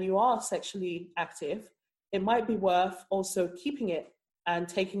 and you are sexually active, it might be worth also keeping it and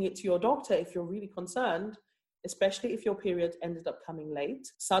taking it to your doctor if you're really concerned, especially if your period ended up coming late.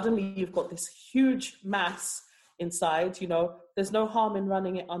 Suddenly you've got this huge mass inside, there's no harm in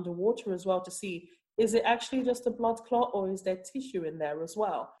running it underwater as well to see, is it actually just a blood clot or is there tissue in there as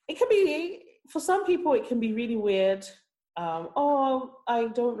well? It can be, for some people, it can be really weird. I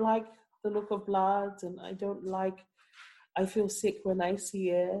don't like the look of blood and I feel sick when I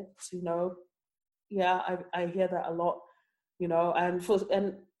see it, Yeah, I hear that a lot,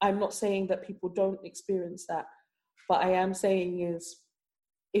 and I'm not saying that people don't experience that, but I am saying is,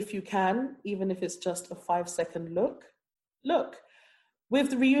 if you can, even if it's just a 5-second look. With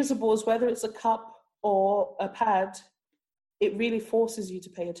the reusables, whether it's a cup or a pad, it really forces you to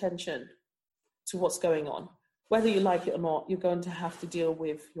pay attention to what's going on. Whether you like it or not, you're going to have to deal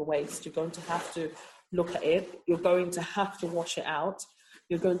with your waste. You're going to have to look at it. You're going to have to wash it out.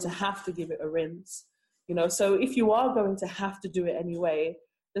 You're going to have to give it a rinse. So if you are going to have to do it anyway,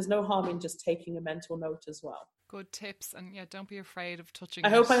 there's no harm in just taking a mental note as well. Good tips. And yeah, don't be afraid of touching I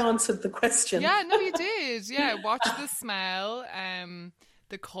hope I answered the question. Yeah, no, you did. Yeah, watch the smell,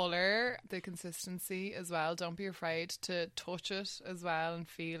 the colour, the consistency as well. Don't be afraid to touch it as well and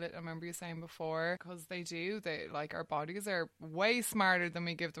feel it. I remember you saying before, because our bodies are way smarter than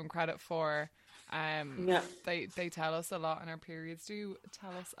we give them credit for. They tell us a lot, and our periods do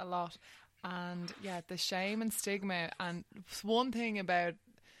tell us a lot. And yeah, the shame and stigma, and one thing about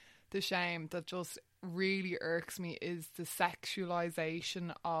the shame that just really irks me is the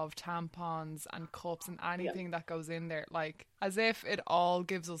sexualization of tampons and cups and anything that goes in there, like as if it all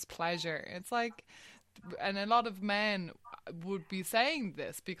gives us pleasure. It's like, and a lot of men would be saying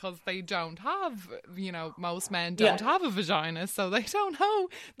this because they don't have, most men don't have a vagina, so they don't know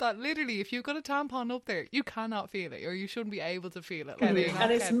that literally if you've got a tampon up there, you cannot feel it, or you shouldn't be able to feel it. And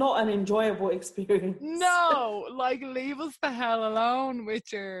it's not an enjoyable experience. No, leave us the hell alone with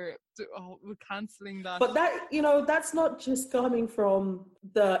with cancelling that. But that, that's not just coming from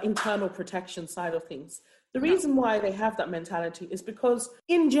the internal protection side of things. The reason why they have that mentality is because,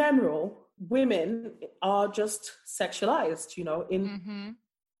 in general, women are just sexualized,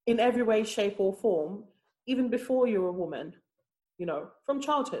 in every way, shape or form, even before you're a woman, from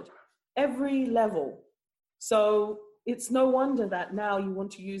childhood, every level. So it's no wonder that now you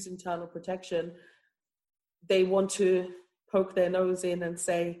want to use internal protection. They want to poke their nose in and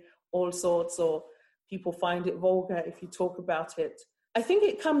say all sorts, or people find it vulgar if you talk about it. I think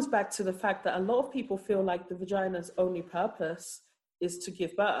it comes back to the fact that a lot of people feel like the vagina's only purpose is to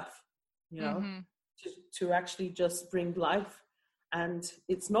give birth, to actually just bring life. And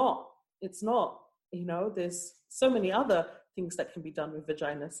it's not, there's so many other things that can be done with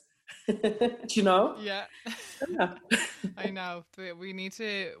vaginas. Yeah. I know. We need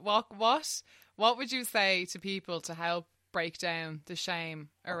to what would you say to people to help break down the shame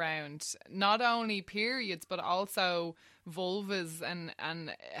around not only periods but also vulvas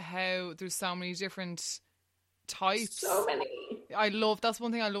and how there's so many different types? So many. That's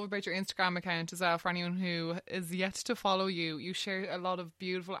one thing I love about your Instagram account as well. For anyone who is yet to follow you share a lot of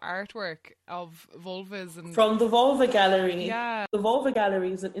beautiful artwork of vulvas and from the Vulva Gallery. Yeah, the Vulva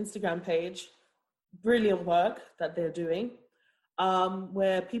Gallery is an Instagram page. Brilliant work that they're doing,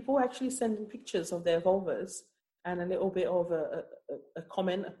 where people actually send in pictures of their vulvas and a little bit of a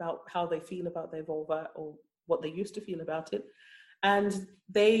comment about how they feel about their vulva or what they used to feel about it. And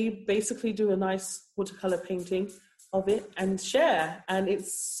they basically do a nice watercolor painting of it and share. And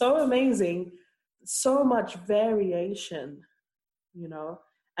it's so amazing, so much variation,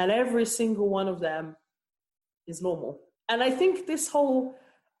 and every single one of them is normal. And I think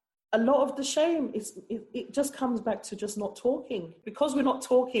a lot of the shame it just comes back to just not talking. Because we're not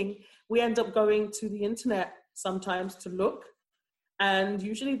talking, we end up going to the internet sometimes to look, And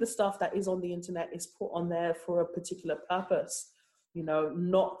usually the stuff that is on the internet is put on there for a particular purpose, you know,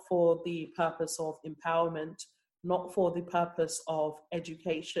 not for the purpose of empowerment, not for the purpose of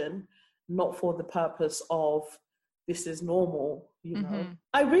education, not for the purpose of this is normal, you know.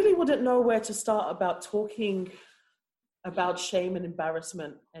 I really wouldn't know where to start about talking about shame and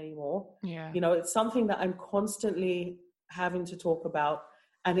embarrassment anymore. Yeah. You know, it's something that I'm constantly having to talk about,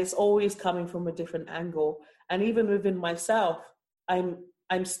 and it's always coming from a different angle. And even within myself,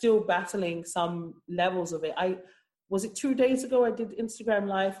 I'm still battling some levels of it. Was it 2 days ago I did Instagram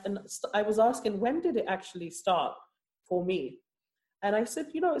Live, and I was asking, when did it actually start for me? And I said,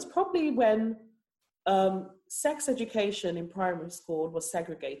 you know, it's probably when sex education in primary school was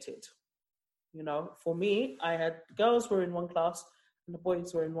segregated. You know, for me, I had girls were in one class and the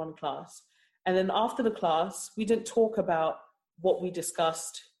boys were in one class. And then after the class, we didn't talk about what we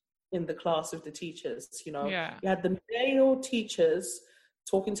discussed in the class with the teachers. You know, you had the male teachers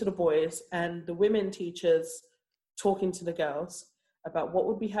talking to the boys and the women teachers talking to the girls about what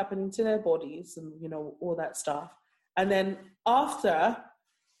would be happening to their bodies and, you know, all that stuff. And then after,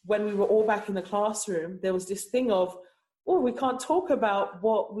 when we were all back in the classroom, there was this thing of, oh, we can't talk about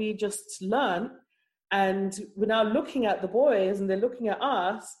what we just learned. And we're now looking at the boys and they're looking at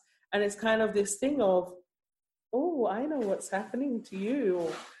us. And it's kind of this thing of, oh, I know what's happening to you.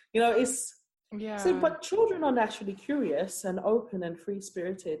 Or, you know, it's, so, but children are naturally curious and open and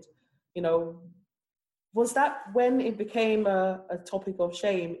free-spirited. You know, was that when it became a topic of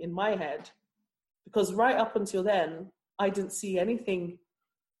shame in my head? Because right up until then, I didn't see anything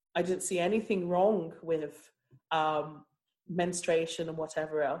wrong with menstruation and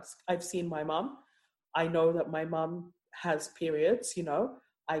whatever else. I've seen my mum. I know that my mum has periods, you know.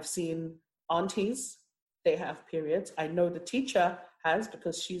 I've seen aunties, they have periods. I know the teacher has,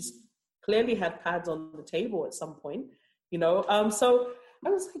 because she's clearly had pads on the table at some point, you know. So I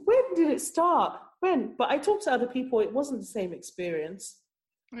was like, when did it start? When? But I talked to other people, it wasn't the same experience.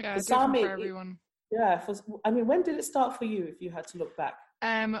 Yeah, different for everyone. When did it start for you, if you had to look back?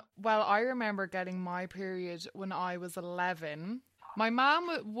 Well, I remember getting my period when I was 11. My mum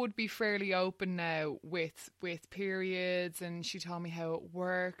would be fairly open now with periods, and she told me how it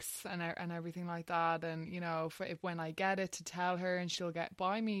works and everything like that. And, you know, if when I get it, to tell her, and she'll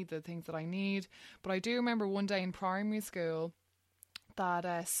buy me the things that I need. But I do remember one day in primary school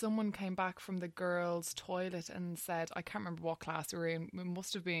that someone came back from the girls' toilet and said, I can't remember what class we were in. It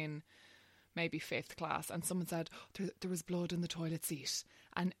must have been maybe 5th class, and someone said there was blood in the toilet seat,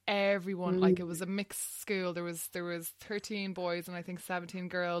 and everyone, like, it was a mixed school, there was 13 boys and I think 17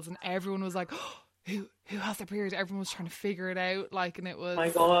 girls, and everyone was like, oh, who has their period? Everyone was trying to figure it out, like, and it was, my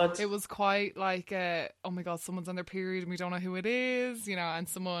God, it was quite like oh my God, someone's on their period and we don't know who it is, you know, and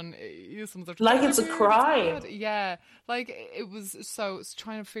someone's like, it's a crime. Yeah, like, it was, so it's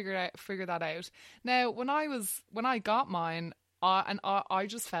trying to figure that out. Now, when I got mine, I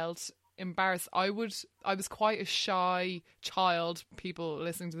just felt embarrassed. I was quite a shy child. People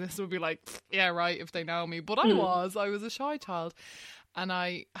listening to this would be like, yeah, right, if they know me, but I was a shy child, and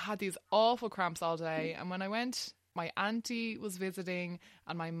I had these awful cramps all day. And when I went, my auntie was visiting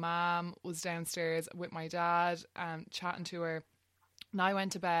and my mom was downstairs with my dad and chatting to her, and I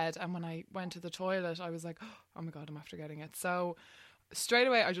went to bed. And when I went to the toilet, I was like, oh my God, I'm after getting it. So straight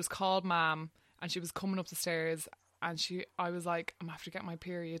away I just called Mom, and she was coming up the stairs, and I was like, I'm after getting my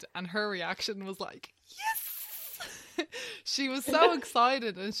period. And her reaction was like, yes! She was so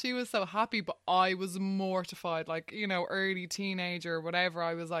excited and she was so happy, but I was mortified, like, you know, early teenager, whatever.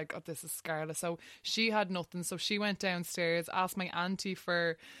 I was like, oh, this is Scarlett. So she had nothing. So she went downstairs, asked my auntie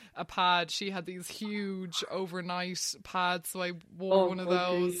for a pad. She had these huge overnight pads, so I wore one of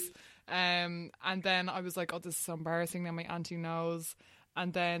those. And then I was like, oh, this is so embarrassing. Now my auntie knows.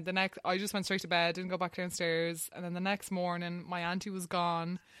 And then I just went straight to bed, didn't go back downstairs. And then the next morning, my auntie was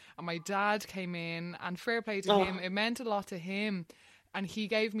gone, and my dad came in, and fair play to him. It meant a lot to him. And he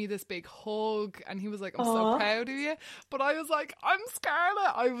gave me this big hug, and he was like, I'm so proud of you. But I was like, I'm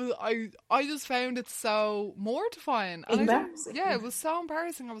Scarlett. I just found it so mortifying. And it was so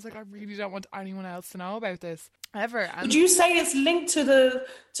embarrassing. I was like, I really don't want anyone else to know about this ever. And would you say it's linked to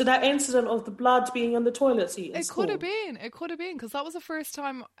that incident of the blood being on the toilet seat in school? It could have been, because that was the first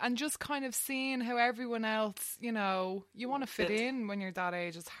time, and just kind of seeing how everyone else, you know, you want to fit in when you're that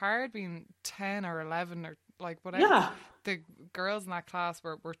age. It's hard being 10 or 11 or like whatever. Yeah. The girls in that class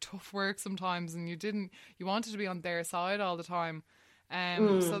were tough work sometimes, and you wanted to be on their side all the time.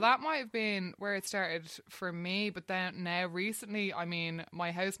 So that might have been where it started for me. But then now recently, I mean,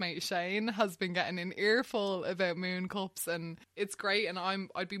 my housemate Shane has been getting an earful about moon cups, and it's great. And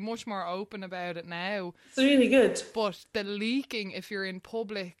I'd be much more open about it now. It's really good. But the leaking, if you're in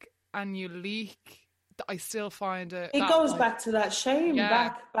public and you leak, I still find it. It goes back to that shame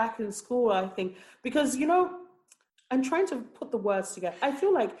back in school, I think, because I'm trying to put the words together. I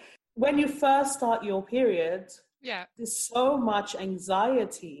feel like when you first start your period, there's so much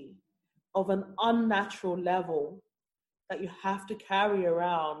anxiety of an unnatural level that you have to carry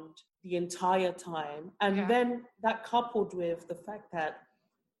around the entire time. And then that coupled with the fact that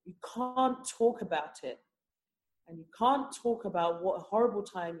you can't talk about it. And you can't talk about what a horrible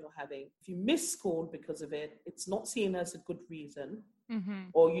time you're having. If you miss school because of it, it's not seen as a good reason.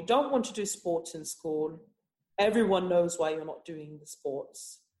 Or you don't want to do sports in school. Everyone knows why you're not doing the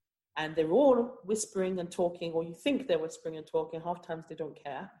sports. And they're all whispering and talking, or you think they're whispering and talking. Half times they don't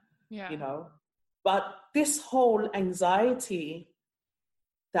care, But this whole anxiety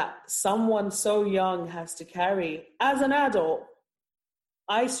that someone so young has to carry as an adult,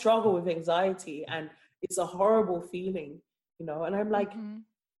 I struggle with anxiety, and it's a horrible feeling, And I'm like,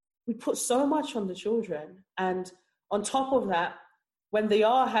 we put so much on the children. And on top of that, when they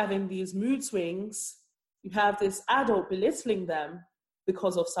are having these mood swings, you have this adult belittling them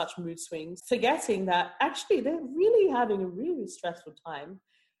because of such mood swings, forgetting that actually they're really having a really stressful time.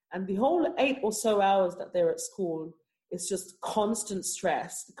 And the whole 8 or so hours that they're at school is just constant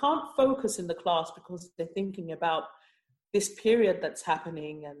stress. They can't focus in the class because they're thinking about this period that's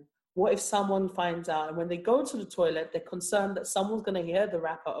happening and what if someone finds out. And when they go to the toilet, they're concerned that someone's going to hear the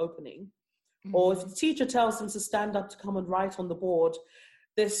wrapper opening. Or if the teacher tells them to stand up to come and write on the board,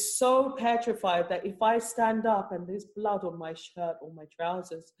 they're so petrified that if I stand up and there's blood on my shirt or my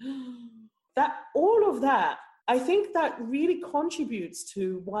trousers, that all of that, I think that really contributes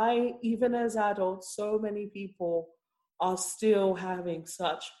to why even as adults, so many people are still having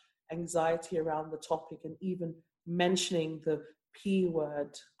such anxiety around the topic and even mentioning the P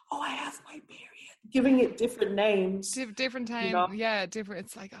word. Oh, I have my period. Giving it different names. Different time, different.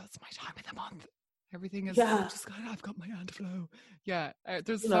 It's like, it's my time of the month. Everything is I've got my antflow.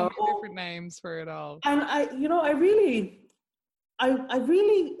 There's so many different names for it all. And I really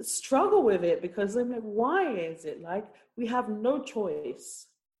struggle with it because I'm like, why is it like we have no choice?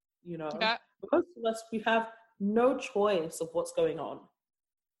 Most of us, we have no choice of what's going on.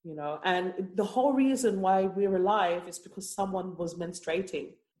 And the whole reason why we're alive is because someone was menstruating.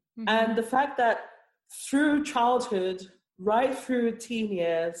 And the fact that through childhood, right through teen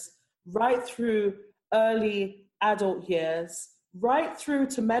years, right through early adult years, right through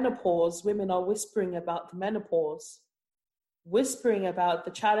to menopause, women are whispering about the menopause, whispering about the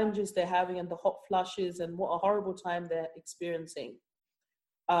challenges they're having and the hot flushes and what a horrible time they're experiencing.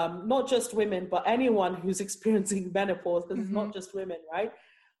 Not just women, but anyone who's experiencing menopause, because it's not just women, right?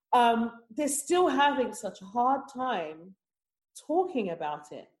 They're still having such a hard time talking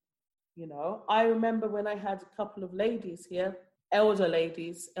about it. I remember when I had a couple of ladies here, elderly,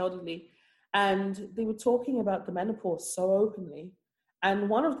 and they were talking about the menopause so openly. And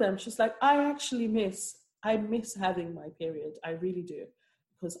one of them, she's like, I miss having my period. I really do.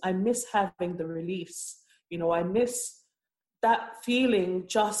 Because I miss having the release. I miss that feeling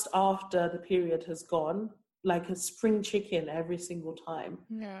just after the period has gone, like a spring chicken every single time.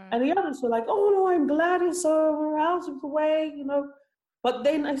 Yeah. And the others were like, oh no, I'm glad it's over, we're out of the way, But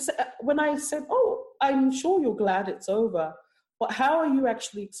then when I said, oh, I'm sure you're glad it's over, but how are you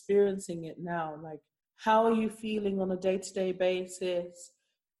actually experiencing it now? Like, how are you feeling on a day-to-day basis?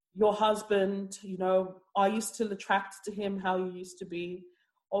 Your husband, are you still attracted to him how you used to be?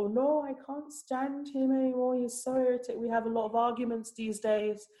 Oh no, I can't stand him anymore. He's so irritating. We have a lot of arguments these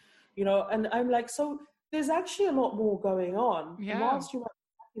days, and I'm like, so there's actually a lot more going on. Yeah. And whilst you might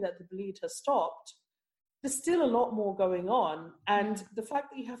be happy that the bleed has stopped, there's still a lot more going on. And the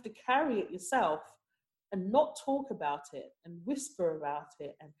fact that you have to carry it yourself and not talk about it and whisper about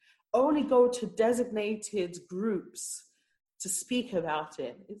it and only go to designated groups to speak about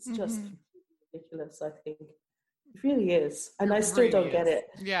it, it's just ridiculous, I think. It really is. And I still don't get it.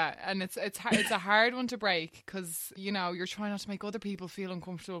 Yeah, and it's a hard one to break because, you're trying not to make other people feel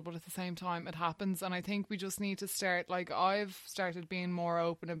uncomfortable, but at the same time it happens. And I think we just need to start, like I've started being more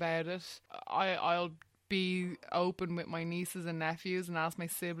open about it. I'll be open with my nieces and nephews and ask my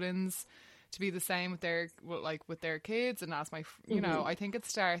siblings to be the same with their kids and ask my I think it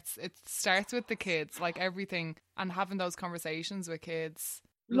starts with the kids, like everything, and having those conversations with kids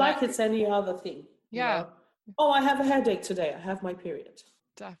like it's any other thing. Oh, I have a headache today, I have my period.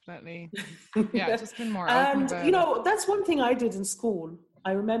 definitely. Yeah, just been more open And, about you it. know, that's one thing I did in school.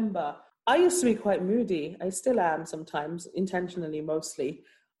 I remember I used to be quite moody. I still am sometimes, intentionally mostly.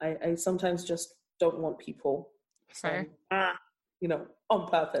 I sometimes just don't want people. So Fair. you know, on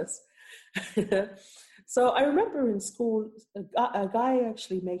purpose. So I remember in school, a guy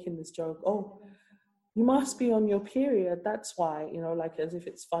actually making this joke, oh, you must be on your period. That's why, you know, like as if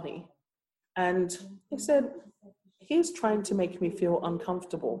it's funny. And he said, he's trying to make me feel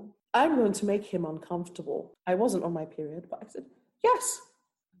uncomfortable. I'm going to make him uncomfortable. I wasn't on my period, but I said, yes,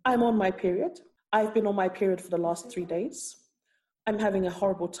 I'm on my period. I've been on my period for the last 3 days. I'm having a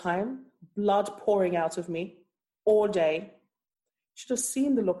horrible time, blood pouring out of me all day. You should have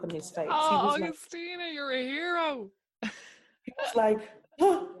seen the look on his face. Oh, Augustina, you're a hero. He was like,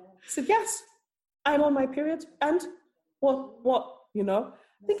 huh? I said, yes, I'm on my period. And what, you know?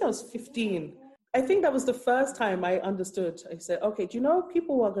 I think I was 15. I think that was the first time I understood. I said, okay, do you know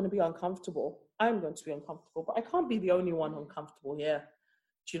people are going to be uncomfortable? I'm going to be uncomfortable, but I can't be the only one uncomfortable here.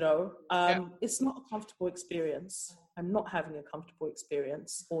 Do you know? Yeah. It's not a comfortable experience. I'm not having a comfortable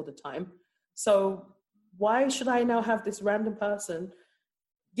experience all the time. So why should I now have this random person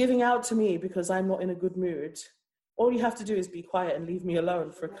giving out to me because I'm not in a good mood? All you have to do is be quiet and leave me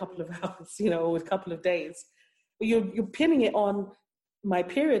alone for a couple of hours, you know, or a couple of days. But you're pinning it on my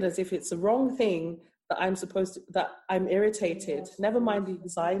period as if it's the wrong thing that I'm irritated. Never mind the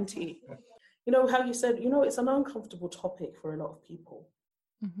anxiety. You know how you said, you know, it's an uncomfortable topic for a lot of people.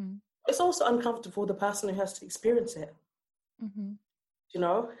 Mm-hmm. It's also uncomfortable for the person who has to experience it. Mm-hmm. You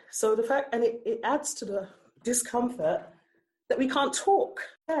know, so the fact, and it adds to the discomfort that we can't talk.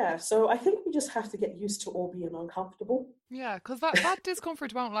 Yeah, so I think we just have to get used to all being uncomfortable. Yeah, because that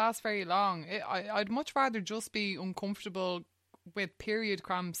discomfort won't last very long. I'd much rather just be uncomfortable with period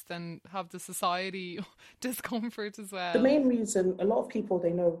cramps than have the society discomfort as well. The main reason, a lot of people,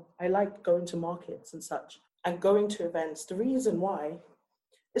 they know I like going to markets and such and going to events. The reason why,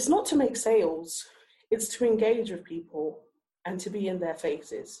 it's not to make sales, it's to engage with people and to be in their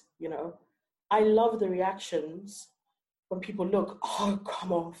faces, you know. I love the reactions when people look, oh,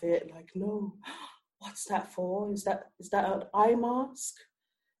 come off it. Like, no, what's that for? Is that an eye mask?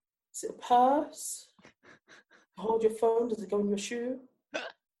 Is it a purse? Hold your phone, does it go in your shoe? I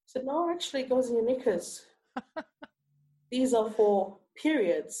said, no, actually it goes in your knickers. These are for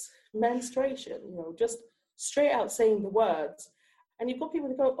periods, menstruation, you know, just straight out saying the words. And you've got people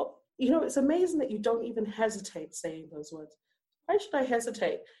that go, oh, you know, it's amazing that you don't even hesitate saying those words. Why should I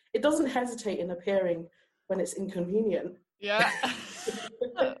hesitate? It doesn't hesitate in appearing when it's inconvenient. Yeah.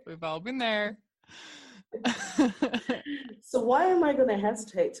 We've all been there. So why am I going to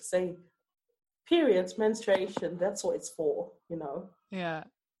hesitate to say periods, menstruation, that's what it's for, you know? Yeah.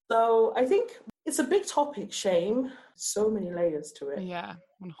 So I think it's a big topic, shame. So many layers to it. Yeah,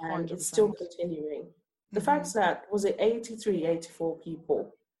 100%. And it's still continuing. The fact that, was it 83, 84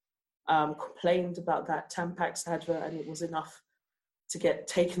 people complained about that Tampax advert and it was enough to get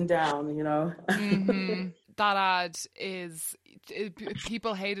taken down, you know? That ad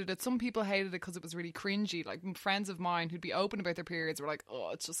people hated it. Some people hated it because it was really cringy. Like friends of mine who'd be open about their periods were like,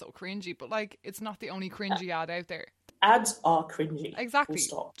 oh, it's just so cringy. But like, it's not the only cringy ad out there. Ads are cringy. Exactly.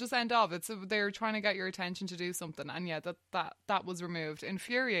 Just end of it. So they're trying to get your attention to do something. And yeah, that was removed.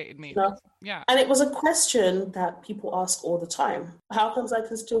 Infuriated me. No. Yeah. And it was a question that people ask all the time. How comes I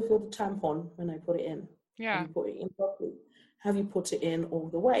can still feel the tampon when I put it in? Yeah. Have you put it in properly? Have you put it in all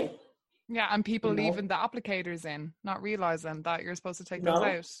the way? Yeah, and people leaving the applicators in, not realising that you're supposed to take those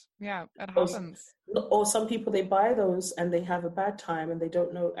out. Yeah, it happens. Or some people, they buy those and they have a bad time and they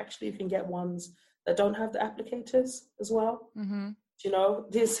don't know. Actually, you can get ones that don't have the applicators as well. Mm-hmm. You know,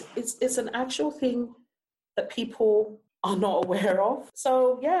 it's an actual thing that people are not aware of.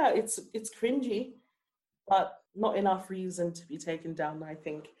 So yeah, it's cringy, but not enough reason to be taken down, I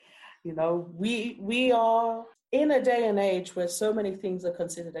think. You know, we are in a day and age where so many things are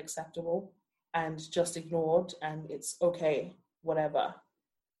considered acceptable and just ignored, and it's okay, whatever.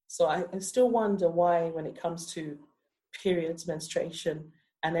 So I still wonder why, when it comes to periods, menstruation,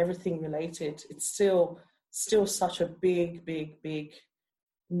 and everything related, it's still such a big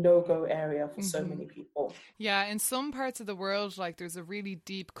no-go area for so many people. Yeah, in some parts of the world, like there's a really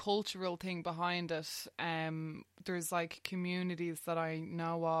deep cultural thing behind it. There's like communities that I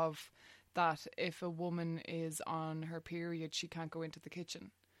know of that if a woman is on her period, she can't go into the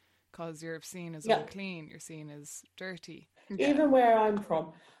kitchen because you're seen as unclean, you're seen as dirty. Even where I'm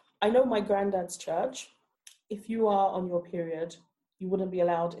from, I know my granddad's church, if you are on your period, you wouldn't be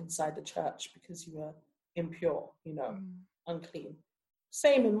allowed inside the church because you were impure, you know, unclean.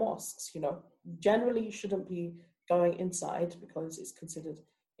 Same in mosques, you know. Generally, you shouldn't be going inside because it's considered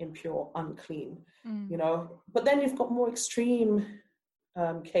impure, unclean, Mm. you know. But then you've got more extreme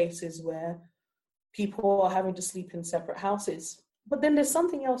cases where people are having to sleep in separate houses. But then there's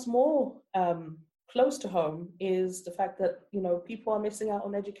something else more close to home, is the fact that, you know, people are missing out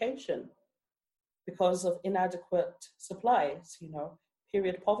on education because of inadequate supplies, you know.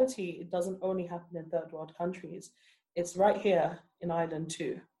 Period poverty, it doesn't only happen in third world countries. It's right here in Ireland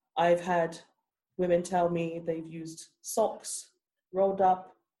too. I've had women tell me they've used socks, rolled up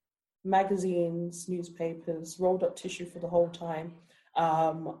magazines, newspapers, rolled up tissue for the whole time.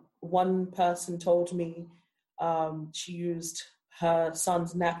 One person told me she used her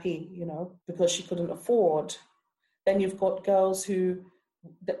son's nappy, you know, because she couldn't afford. Then you've got girls who,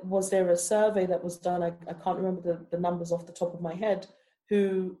 was there a survey that was done? I can't remember the numbers off the top of my head,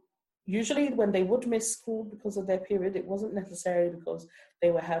 who usually when they would miss school because of their period, it wasn't necessarily because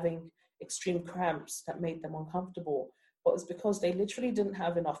they were having extreme cramps that made them uncomfortable, but it's because they literally didn't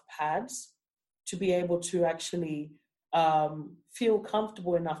have enough pads to be able to actually feel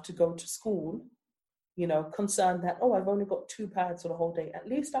comfortable enough to go to school, you know, concerned that, oh, I've only got 2 pads for the whole day. At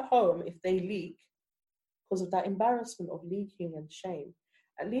least at home, if they leak, because of that embarrassment of leaking and shame,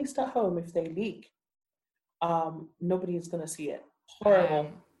 at least at home, if they leak, nobody is going to see it. Horrible.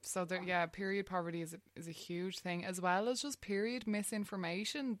 So there, yeah, period poverty is a huge thing, as well as just period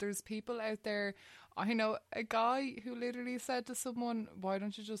misinformation. There's people out there. I know a guy who literally said to someone, "Why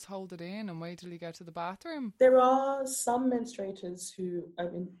don't you just hold it in and wait till you get to the bathroom?" There are some menstruators who, I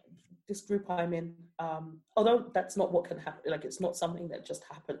mean, this group I'm in, although that's not what can happen, like it's not something that just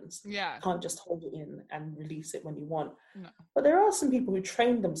happens. Yeah, You can't just hold it in and release it when you want. no. But there are some people who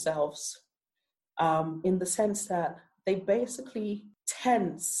train themselves in the sense that they basically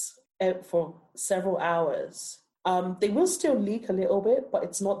tense for several hours. They will still leak a little bit, but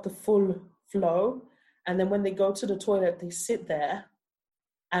it's not the full flow. And then when they go to the toilet, they sit there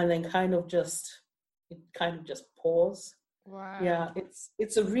and then kind of just pours. Wow. Yeah,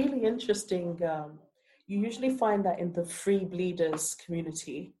 it's a really interesting. You usually find that in the free bleeders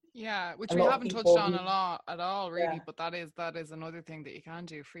community. Yeah, which A we lot of haven't touched people on who, a lot at all, yeah, really. But that is another thing that you can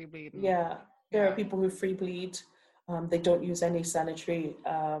do, free bleeding. yeah. There are Yeah. people who free bleed. They don't use any sanitary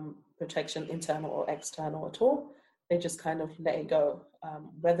protection, internal or external at all. They just kind of let it go,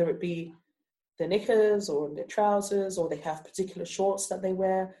 whether it be their knickers or their trousers, or they have particular shorts that they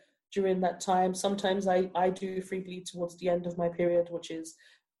wear during that time. Sometimes I do free bleed towards the end of my period, which is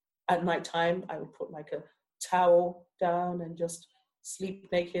at night time. I would put like a towel down and just sleep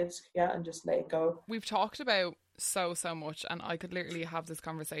naked, yeah, and just let it go. We've talked about so much, and I could literally have this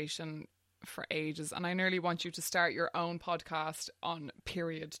conversation for ages, and I nearly want you to start your own podcast on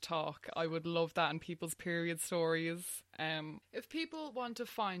period talk. I would love that, and people's period stories. If people want to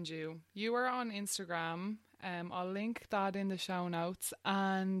find you, you are on Instagram. I'll link that in the show notes,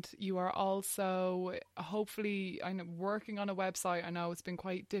 and you are also hopefully, I know, working on a website. I know it's been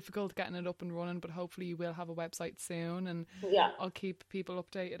quite difficult getting it up and running, but hopefully you will have a website soon, and Yeah. I'll keep people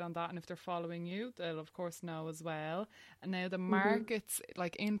updated on that. And if they're following you, they'll of course know as well. And now the markets,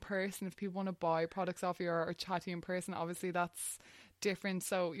 like in person, if people want to buy products off you or chat to you in person, obviously that's different.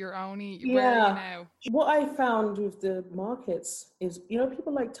 So you're only, where are you Yeah. now? What I found with the markets is, you know,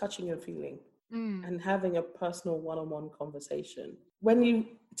 people like touching and feeling and having a personal one-on-one conversation. When you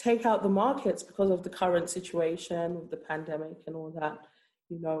take out the markets because of the current situation with the pandemic and all that,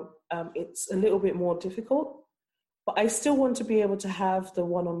 you know, it's a little bit more difficult. But I still want to be able to have the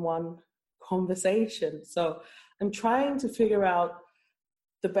one-on-one conversation. So I'm trying to figure out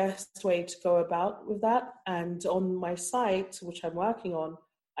the best way to go about with that. And on my site, which I'm working on,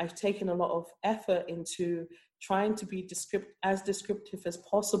 I've taken a lot of effort into trying to be as descriptive as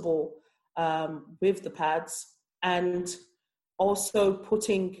possible with the pads, and also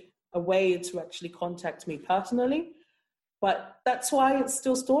putting a way to actually contact me personally. But that's why it's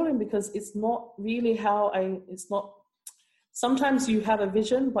still stalling, because it's not really sometimes you have a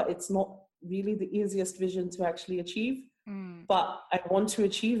vision, but it's not really the easiest vision to actually achieve. But I want to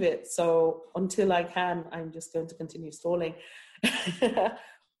achieve it. So until I can, I'm just going to continue stalling.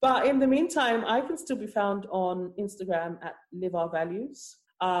 But in the meantime, I can still be found on Instagram at Live Our Values.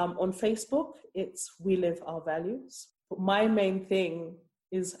 On Facebook, it's We Live Our Values. But my main thing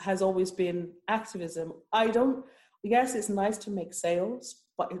has always been activism. Yes, it's nice to make sales,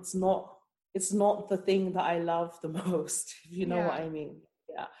 but it's not the thing that I love the most, if you know what I mean.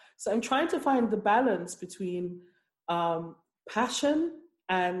 Yeah. So I'm trying to find the balance between passion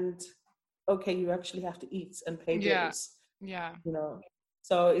and, okay, you actually have to eat and pay bills. Yeah. You know.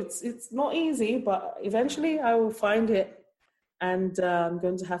 So it's not easy, but eventually I will find it, and I'm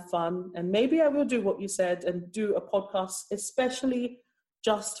going to have fun. And maybe I will do what you said and do a podcast, especially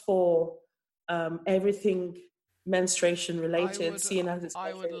just for everything menstruation related, seeing as it's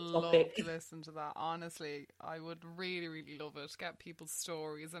my favorite love topic. to listen to that. Honestly, I would really, really love it. Get people's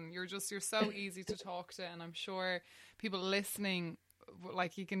stories, and you're so easy to talk to, and I'm sure people listening,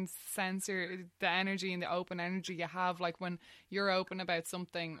 like, you can sense the energy and the open energy you have. Like, when you're open about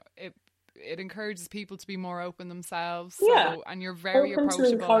something, it encourages people to be more open themselves. Yeah, and you're very open to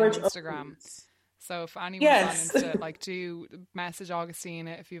approachable on encourage Instagram. openness. So if anyone's Yes. on Insta, like, do message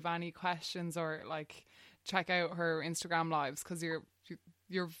Augustina if you have any questions, or like check out her Instagram lives, because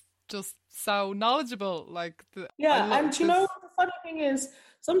you're just so knowledgeable. Like, And you know, the funny thing is,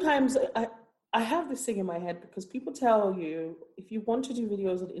 sometimes I have this thing in my head, because people tell you if you want to do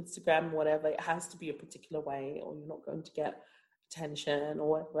videos on Instagram or whatever, it has to be a particular way, or you're not going to get attention or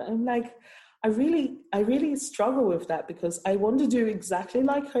whatever. I'm like, I really struggle with that, because I want to do exactly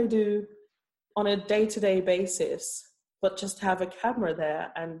like I do on a day-to-day basis, but just have a camera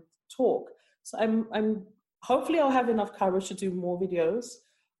there and talk. So I'm hopefully I'll have enough courage to do more videos.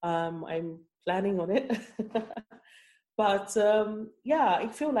 I'm planning on it. But I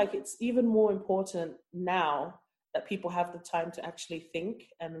feel like it's even more important now that people have the time to actually think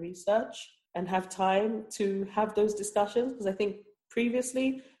and research and have time to have those discussions, because I think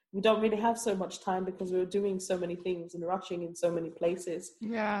previously we don't really have so much time, because we were doing so many things and rushing in so many places.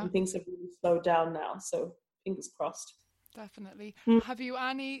 Yeah. And things have really slowed down now. So fingers crossed. Definitely. Have you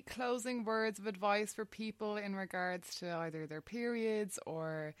any closing words of advice for people in regards to either their periods,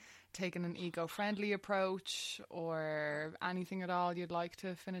 or taking an eco-friendly approach, or anything at all you'd like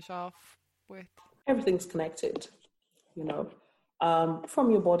to finish off with? Everything's connected, you know,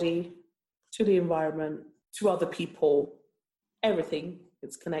 from your body to the environment to other people. Everything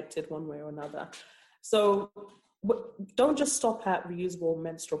is connected one way or another. So don't just stop at reusable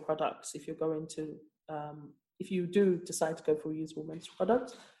menstrual products. If you're going to, if you do decide to go for reusable menstrual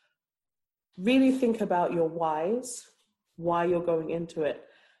products, really think about your whys, why you're going into it,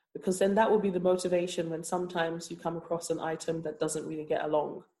 because then that will be the motivation when sometimes you come across an item that doesn't really get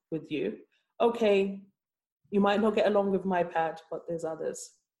along with you. Okay, you might not get along with my pad, but there's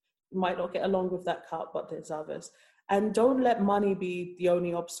others. You might not get along with that cup, but there's others. And don't let money be the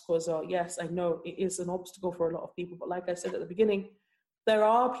only obstacle as well. Yes, I know it is an obstacle for a lot of people, but like I said at the beginning, there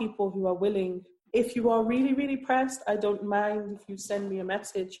are people who are willing. If you are really, really pressed, I don't mind if you send me a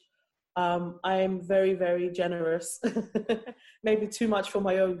message. I'm very, very generous, maybe too much for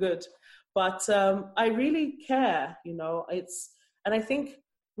my own good, but I really care, you know, and I think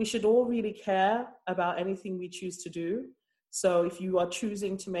we should all really care about anything we choose to do. So if you are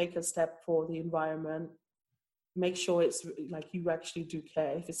choosing to make a step for the environment, make sure it's like you actually do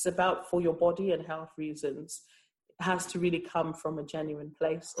care. If it's about for your body and health reasons, it has to really come from a genuine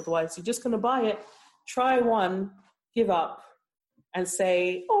place. Otherwise, you're just going to buy it, try one, give up, and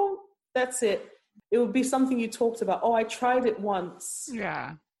say, oh, that's it. It would be something you talked about. Oh, I tried it once.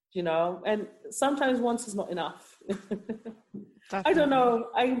 Yeah. You know, and sometimes once is not enough. I don't know.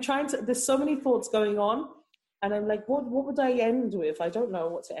 There's so many thoughts going on. And I'm like, what would I end with? I don't know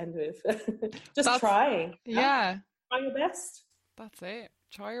what to end with. Just try. Yeah. Try your best. That's it.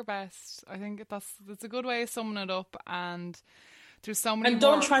 Try your best. I think that's a good way of summing it up. And there's so many. And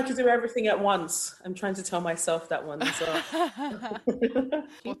don't try to do everything at once. I'm trying to tell myself that one as well.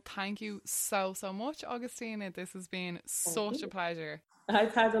 Well, thank you so much, Augustina. This has been such a pleasure.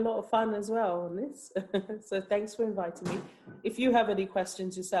 I've had a lot of fun as well on this. So thanks for inviting me. If you have any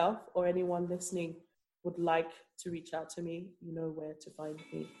questions yourself, or anyone listening would like to reach out to me, you know where to find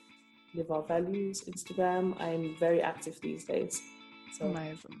me. Live Our Values, Instagram. I'm very active these days. So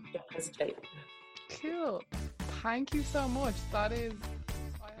amazing. Don't hesitate. Cool. Thank you so much. That is...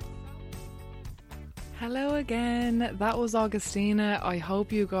 Hello again. That was Augustina. I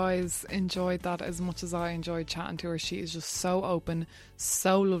hope you guys enjoyed that as much as I enjoyed chatting to her. She is just so open,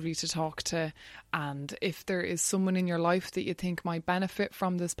 so lovely to talk to. And if there is someone in your life that you think might benefit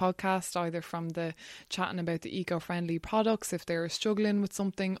from this podcast, either from the chatting about the eco-friendly products, if they're struggling with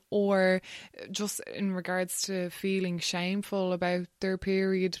something, or just in regards to feeling shameful about their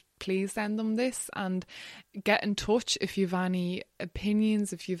period, please send them this and get in touch. If you've any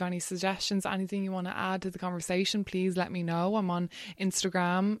opinions, if you've any suggestions, anything you want to add to the conversation, please let me know. I'm on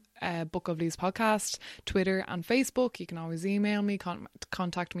Instagram Book of Leaves podcast, Twitter and Facebook. You can always email me,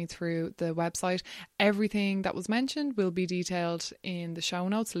 contact me through the website. Everything that was mentioned will be detailed in the show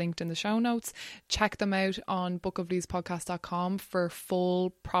notes, linked in the show notes. Check them out on bookofleavespodcast.com for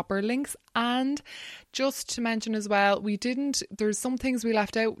full proper links. And just to mention as well, there's some things we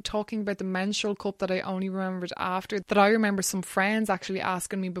left out talking about the menstrual cup that I only remembered after, that I remember some friends actually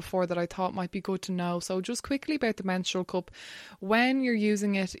asking me before that I thought might be good to know. So just quickly about the menstrual cup. When you're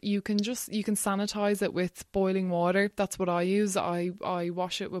using it, you can sanitize it with boiling water. That's what I use. I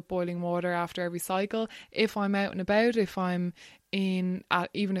wash it with boiling water after every cycle. If I'm out and about, even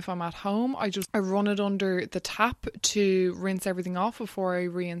if I'm at home, I run it under the tap to rinse everything off before I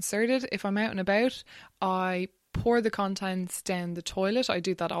reinsert it. If I'm out and about, I pour the contents down the toilet. I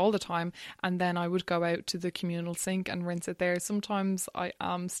do that all the time, and then I would go out to the communal sink and rinse it there. Sometimes I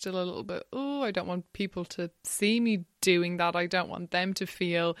am still a little bit, I don't want people to see me doing that. I don't want them to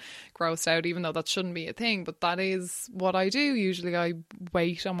feel grossed out, even though that shouldn't be a thing, but that is what I do. Usually I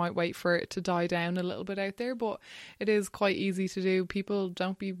might wait for it to die down a little bit out there, but it is quite easy to do. People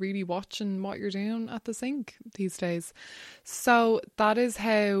don't be really watching what you're doing at the sink these days. So that is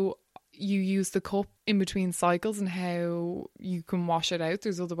how you use the cup in between cycles and how you can wash it out.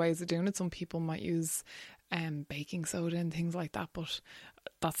 There's other ways of doing it. Some people might use baking soda and things like that, but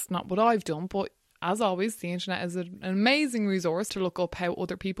that's not what I've done. But as always, the internet is an amazing resource to look up how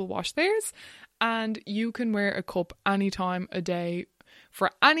other people wash theirs, and you can wear a cup anytime a day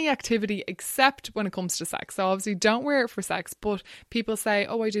for any activity except when it comes to sex. So obviously don't wear it for sex, but people say,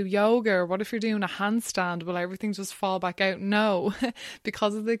 I do yoga, or what if you're doing a handstand? Will everything just fall back out? No,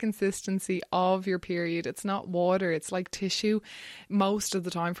 because of the consistency of your period. It's not water, it's like tissue most of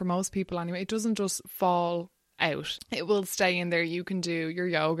the time, for most people anyway. It doesn't just fall out. It will stay in there. You can do your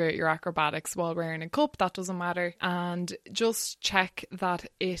yoga, your acrobatics while wearing a cup. That doesn't matter. And just check that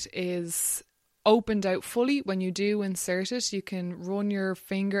it is opened out fully when you do insert it. You can run your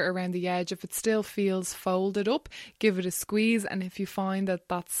finger around the edge. If it still feels folded up, give it a squeeze, and if you find that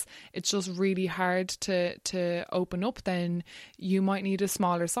it's just really hard to open up, then you might need a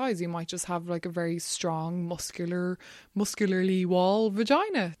smaller size. You might just have like a very strong muscularly wall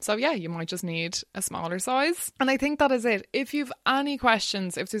vagina. So yeah, you might just need a smaller size. And I think that is it. If you've any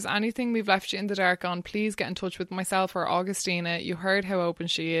questions, if there's anything we've left you in the dark on, please get in touch with myself or Augustina. You heard how open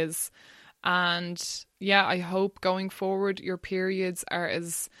she is. And yeah, I hope going forward your periods are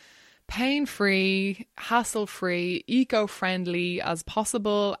as pain-free, hassle-free, eco-friendly as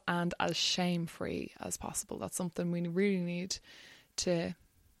possible, and as shame-free as possible. That's something we really need to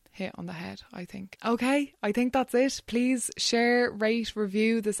hit on the head, I think. Okay, I think that's it. Please share, rate,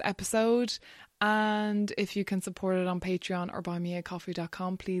 review this episode. And if you can support it on Patreon or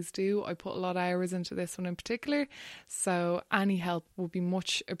buymeacoffee.com, please do. I put a lot of hours into this one in particular, so any help would be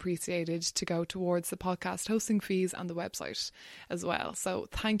much appreciated to go towards the podcast hosting fees and the website as well. So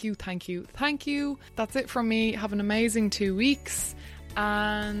thank you. That's it from me. Have an amazing 2 weeks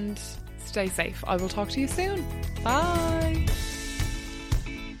and stay safe. I will talk to you soon. Bye.